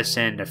been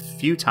jettisoned a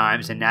few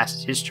times in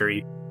NASA's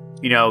history,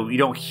 you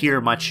don't hear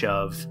much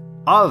of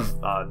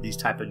these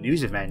type of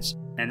news events.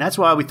 And that's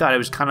why we thought it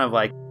was kind of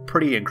like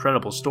pretty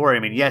incredible story. I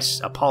mean, yes,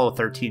 Apollo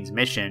 13's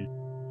mission.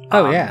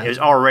 It was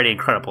already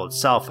incredible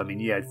itself. I mean,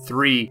 you had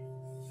three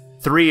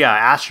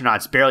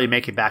astronauts barely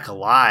make it back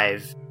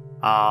alive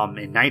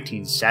in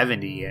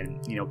 1970,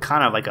 and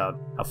kind of like a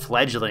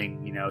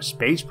fledgling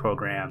space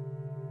program.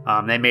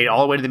 They made it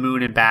all the way to the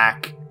moon and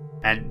back,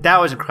 and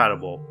that was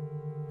incredible.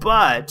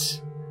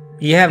 But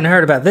you haven't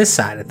heard about this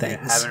side of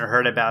things. I haven't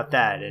heard about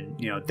that,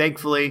 and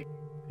thankfully,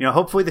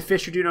 hopefully the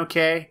fish are doing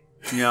okay.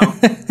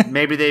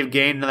 Maybe they've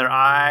gained another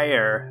eye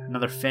or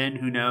another fin,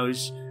 who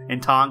knows, in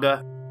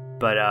Tonga.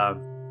 But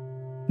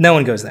no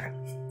one goes there.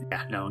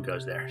 Yeah, no one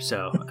goes there.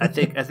 So I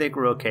think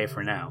we're okay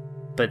for now.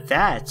 But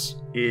that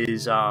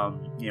is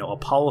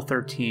Apollo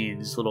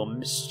 13's little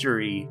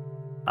mystery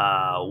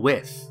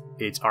with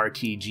its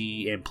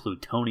RTG and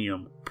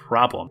plutonium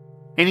problem.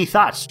 Any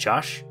thoughts,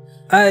 Josh?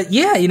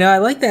 Yeah, I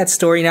like that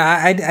story.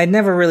 I'd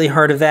never really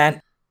heard of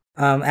that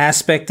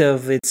aspect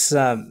of its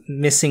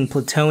missing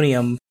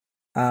plutonium.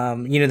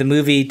 The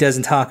movie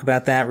doesn't talk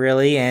about that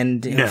really,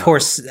 and of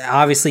course,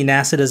 obviously,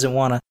 NASA doesn't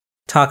want to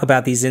talk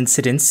about these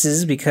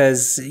incidences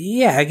because,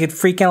 it could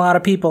freak a lot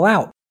of people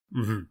out.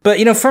 Mm-hmm.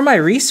 But from my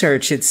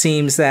research, it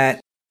seems that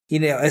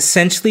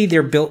essentially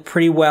they're built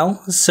pretty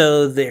well,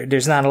 so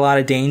there's not a lot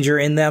of danger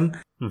in them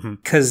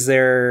because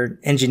they're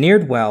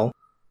engineered well.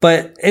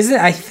 But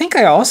I think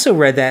I also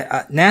read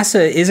that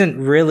NASA isn't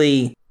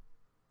really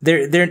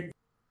they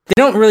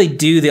don't really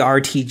do the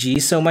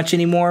RTG so much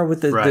anymore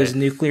with those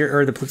nuclear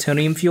or the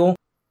plutonium fuel,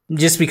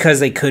 just because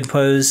they could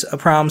pose a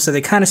problem. So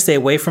they kind of stay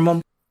away from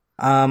them.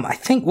 I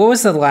think, what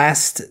was the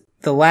last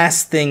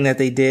thing that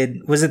they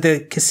did? Was it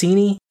the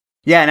Cassini?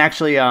 Yeah, and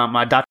actually,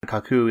 Dr.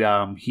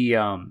 Kaku,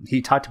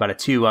 he talked about it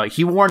too.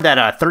 He warned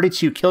that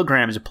 32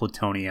 kilograms of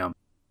plutonium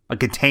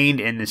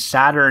contained in the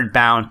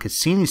Saturn-bound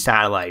Cassini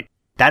satellite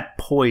that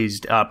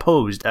posed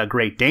a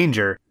great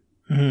danger.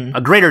 Mm-hmm.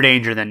 A greater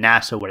danger than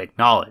NASA would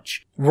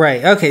acknowledge.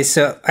 Right. Okay.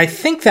 So I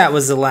think that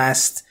was the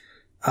last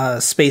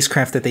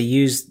spacecraft that they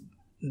used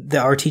the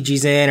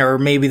RTGs in, or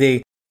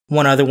maybe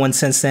one other one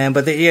since then.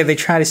 But they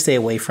try to stay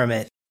away from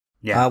it.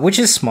 Yeah. Which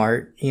is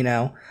smart,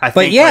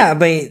 But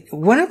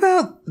what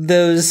about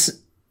the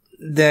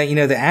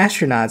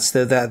astronauts,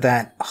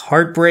 that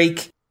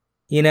heartbreak,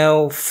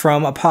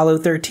 from Apollo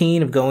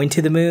 13 of going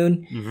to the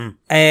moon? Mm-hmm.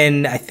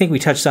 And I think we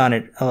touched on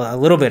it a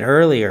little bit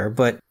earlier,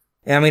 but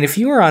I mean, if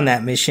you were on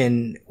that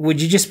mission,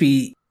 would you just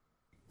be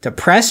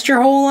depressed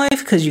your whole life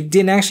because you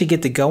didn't actually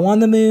get to go on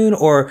the moon,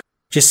 or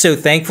just so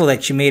thankful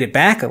that you made it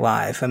back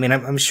alive? I mean,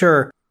 I'm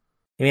sure,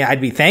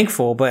 I'd be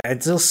thankful, but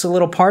it's just a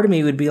little part of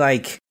me would be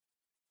like,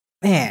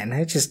 man,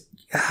 I just,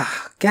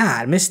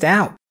 God, missed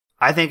out.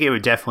 I think it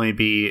would definitely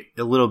be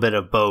a little bit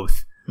of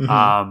both.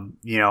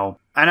 Mm-hmm.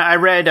 And I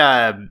read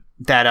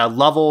that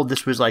Lovell,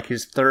 this was like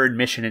his third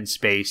mission in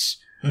space.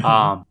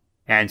 Mm-hmm.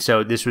 And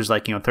so this was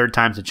like, third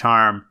time's a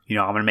charm. I'm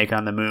going to make it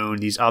on the moon.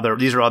 These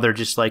are other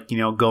just like,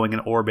 going in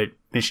orbit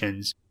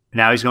missions.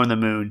 Now he's going to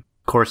the moon.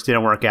 Of course,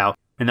 didn't work out.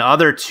 And the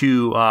other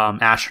two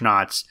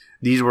astronauts,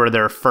 these were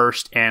their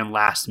first and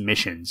last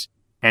missions.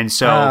 And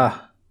so,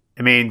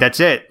 I mean,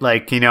 that's it.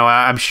 Like,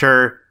 I'm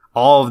sure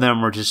all of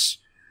them were just,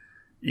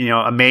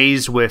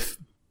 amazed with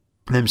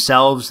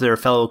themselves, their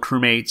fellow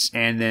crewmates,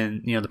 and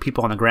then, the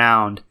people on the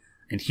ground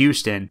in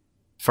Houston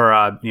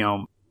for,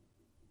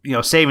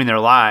 saving their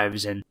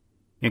lives and,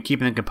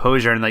 keeping the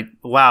composure, and like,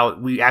 wow,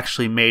 we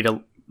actually made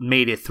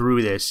it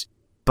through this.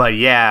 But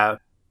yeah,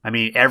 I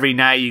mean, every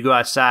night you go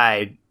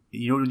outside,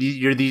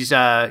 you're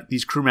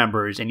these crew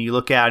members, and you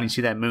look out and you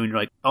see that moon. You're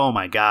like, oh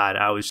my God,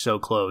 I was so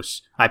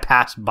close. I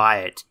passed by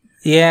it.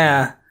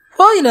 Yeah.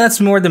 Well,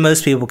 that's more than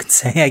most people can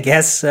say, I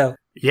guess. So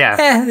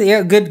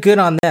yeah, good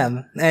on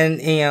them,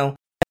 and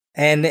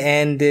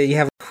and you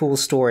have a cool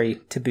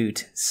story to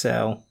boot.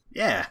 So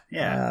yeah.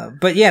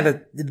 But yeah,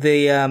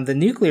 the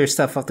nuclear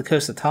stuff off the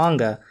coast of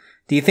Tonga.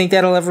 Do you think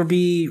that'll ever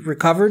be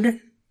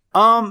recovered?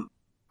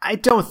 I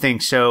don't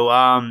think so.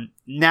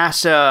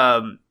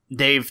 NASA,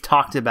 they've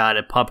talked about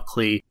it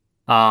publicly,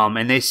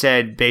 and they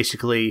said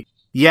basically,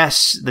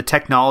 yes, the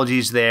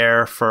technology's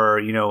there for,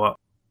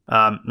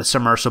 a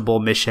submersible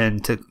mission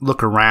to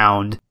look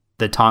around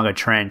the Tonga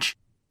Trench,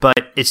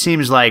 but it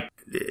seems like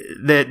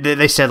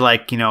they said,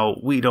 like,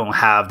 we don't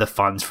have the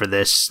funds for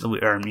this,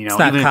 or It's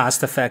not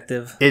cost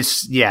effective.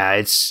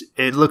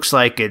 It looks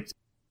like it,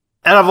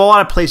 out of a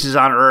lot of places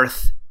on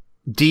Earth,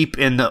 deep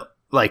in the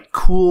like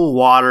cool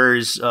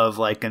waters of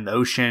like an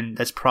ocean,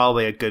 that's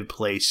probably a good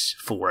place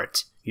for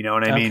it. You know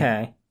what I mean?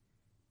 Okay.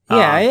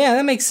 Yeah,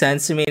 that makes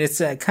sense. I mean,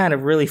 it's kind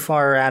of really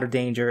far out of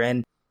danger,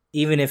 and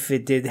even if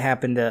it did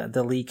happen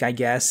to leak, I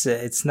guess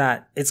it's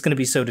going to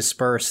be so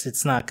dispersed,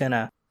 it's not going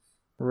to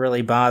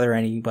really bother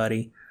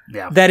anybody.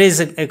 Yeah. That is,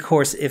 of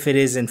course, if it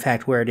is in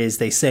fact where it is,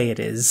 they say it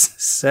is.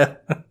 So,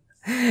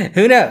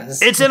 who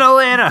knows? It's in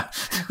Atlanta.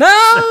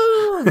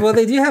 No! Well,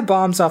 they do have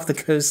bombs off the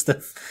coast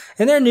of...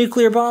 Isn't there a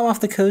nuclear bomb off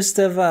the coast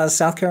of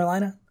South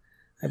Carolina?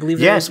 I believe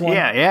there was one.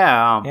 Yeah.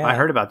 Yeah. I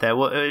heard about that.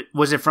 Well,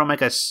 was it from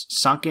like a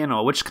sunken,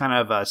 or which kind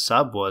of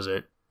sub was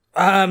it?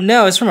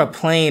 No, it's from a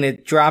plane.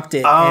 It dropped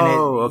it.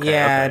 Oh, and okay.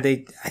 Yeah,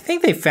 okay. I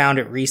think they found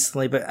it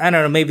recently, but I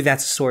don't know. Maybe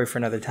that's a story for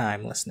another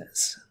time,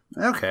 listeners.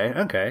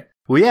 Okay.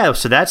 Well, yeah.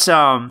 So that's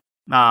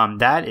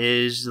that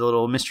is the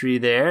little mystery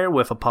there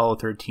with Apollo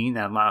 13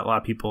 that a lot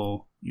of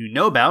people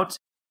know about.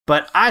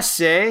 But I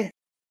say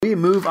we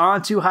move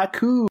on to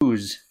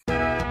haikus.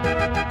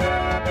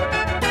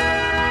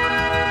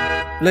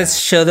 Let's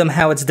show them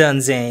how it's done,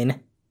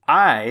 Zane.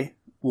 I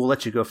will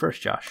let you go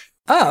first, Josh.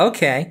 Oh,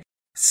 okay.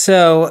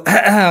 So,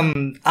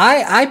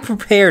 I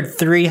prepared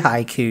 3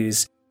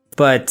 haikus,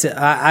 but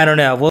I don't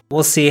know.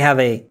 We'll see how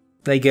they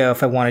go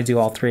if I want to do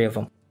all 3 of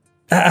them.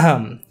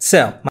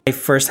 So, my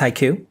first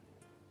haiku.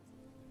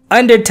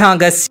 Under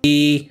Tonga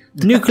Sea,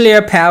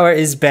 nuclear power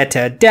is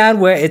better. Down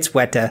where it's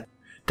wetter.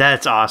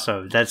 That's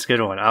awesome. That's a good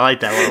one. I like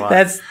that one a lot.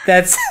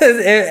 That's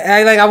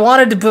I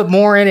wanted to put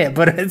more in it,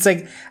 but it's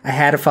like I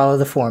had to follow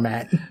the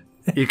format.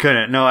 You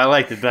couldn't. No, I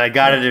liked it, but I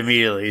got it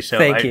immediately. So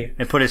Thank you.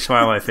 It put a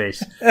smile on my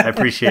face. I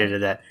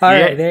appreciated that. All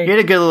you right, had, there you had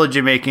a good little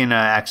Jamaican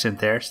accent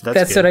there, so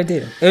that's good. what I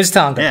do. It was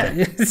Tonga.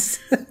 Yeah.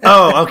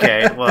 Oh,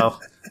 okay. Well,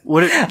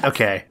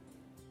 okay.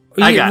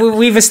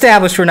 We've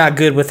established we're not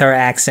good with our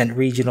accent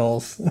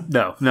regionals.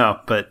 No,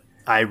 but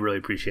I really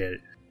appreciate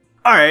it.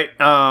 All right,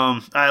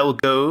 I will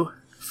go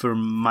for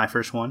my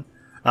first one.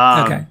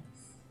 Okay.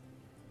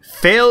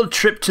 Failed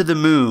trip to the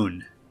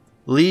moon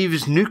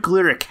leaves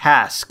nuclear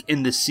cask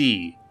in the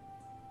sea.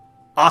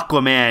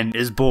 Aquaman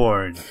is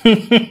born.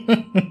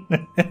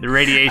 The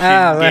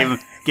radiation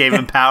gave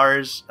him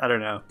powers. I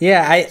don't know.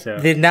 Yeah, I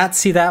did not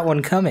see that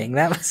one coming.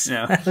 That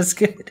was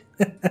good.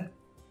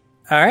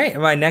 All right,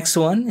 my next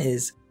one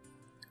is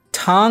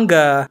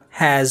Tonga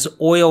has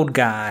oiled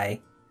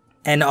guy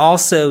and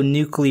also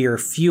nuclear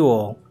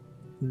fuel.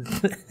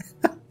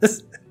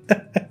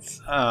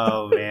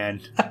 Oh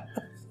man.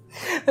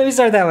 Let me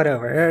start that one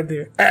over.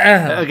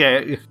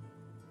 Okay.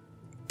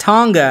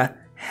 Tonga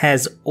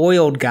has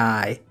oiled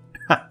guy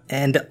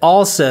and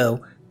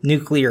also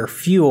nuclear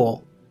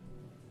fuel.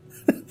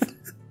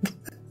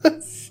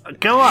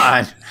 Go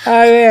on.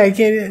 Oh yeah, I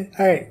can't.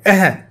 All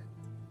right.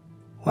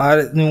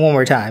 Well, one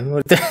more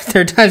time.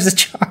 Third time's the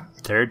charm.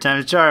 Third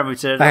time's a charm. We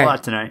said it a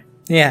lot tonight.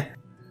 Yeah.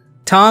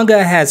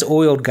 Tonga has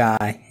oiled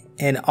guy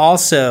and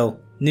also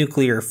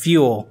nuclear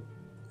fuel.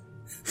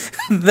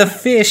 The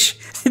fish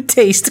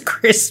taste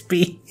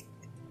crispy.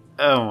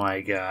 Oh my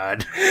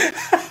god.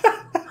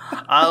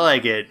 I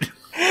like it.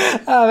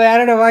 Oh man, I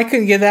don't know why I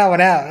couldn't get that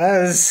one out.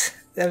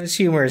 That was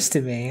humorous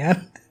to me.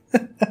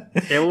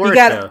 It worked, you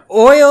got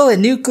oil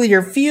and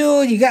nuclear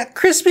fuel. You got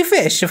crispy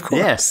fish, of course.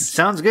 Yes,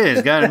 sounds good.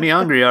 It's gotten me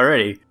hungry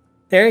already.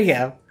 There you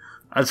go.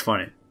 That's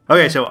funny.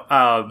 Okay, so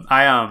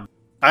I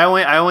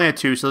only had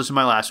 2, so this is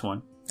my last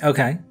one.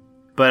 Okay.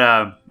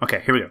 But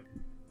okay, here we go.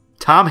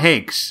 Tom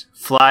Hanks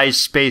flies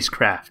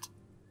spacecraft.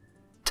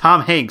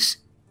 Tom Hanks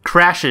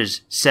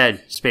crashes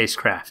said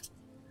spacecraft.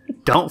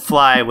 Don't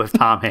fly with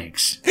Tom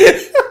Hanks.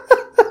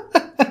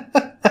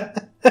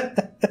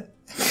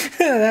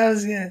 That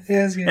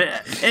was good.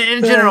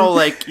 In general,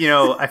 like,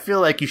 I feel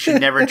like you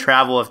should never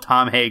travel with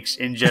Tom Hanks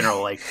in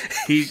general. Like,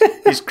 he's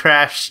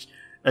crashed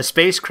a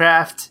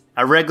spacecraft,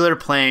 a regular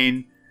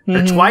plane,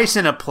 or twice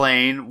in a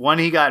plane. One,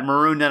 he got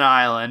marooned on an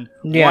island.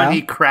 Yeah. One,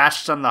 he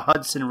crashed on the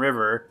Hudson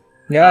River.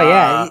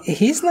 Yeah,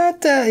 he's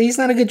not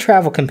a good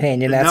travel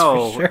companion, that's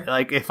for sure.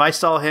 Like, if I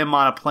saw him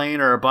on a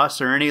plane or a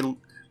bus or any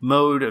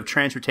mode of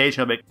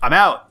transportation, I'd be like, I'm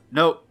out.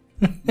 Nope.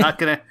 Not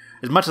gonna.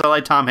 As much as I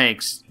like Tom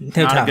Hanks,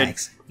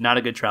 Hanks. Not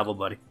a good travel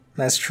buddy.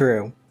 That's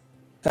true.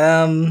 All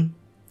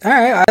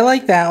right, I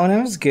like that one.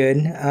 That was good.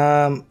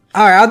 All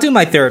right, I'll do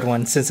my third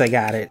one since I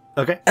got it.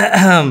 Okay.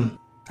 I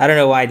don't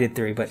know why I did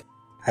 3, but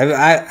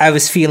I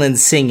was feeling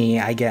singy,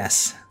 I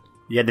guess.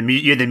 You had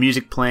the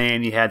music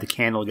playing. You had the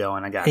candle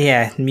going. I got it.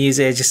 Yeah,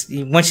 music. Just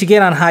once you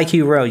get on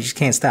Haiku Road, you just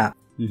can't stop.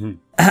 Mm-hmm.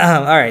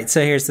 All right,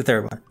 so here's the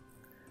third one.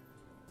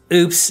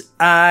 Oops,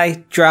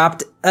 I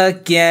dropped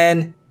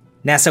again.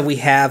 NASA, we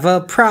have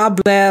a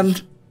problem.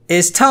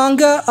 Is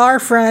Tonga our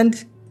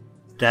friend?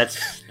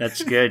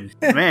 That's good.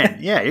 Man,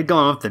 yeah, you're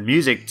going with the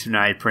music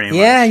tonight pretty much.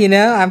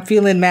 Yeah, I'm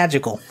feeling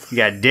magical. You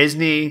got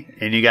Disney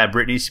and you got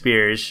Britney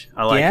Spears.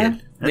 I like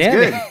it. That's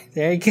good.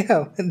 There you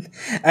go.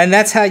 And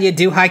that's how you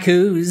do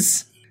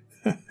haikus.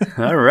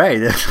 All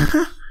right.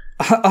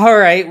 All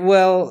right,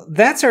 well,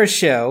 that's our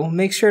show.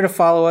 Make sure to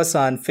follow us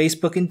on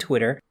Facebook and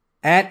Twitter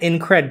at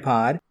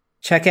IncredPod.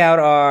 Check out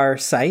our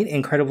site,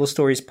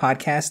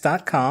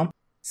 IncredibleStoriesPodcast.com.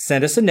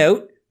 Send us a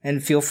note,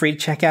 and feel free to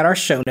check out our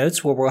show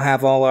notes where we'll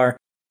have all our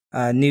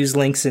news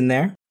links in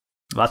there.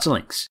 Lots of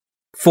links.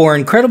 For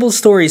Incredible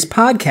Stories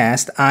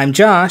Podcast, I'm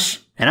Josh.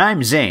 And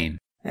I'm Zane.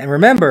 And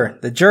remember,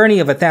 the journey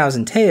of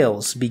 1,000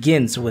 tales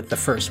begins with the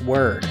first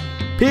word.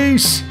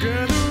 Peace.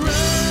 Get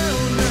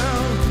around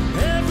now,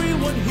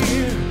 everyone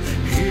here,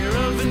 hear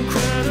of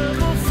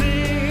incredible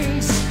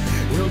things.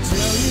 We'll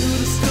tell you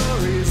the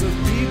stories of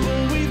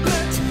people we've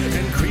met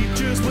and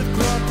creatures with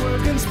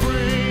clockwork and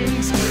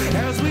springs.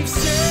 As we've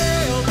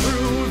sailed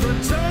through the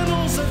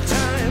tunnels of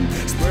time,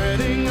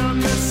 spreading our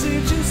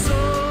message in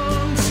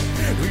songs.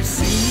 We've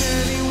seen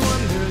many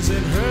wonders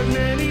and heard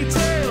many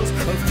tales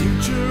of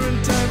future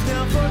and times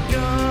now forgotten.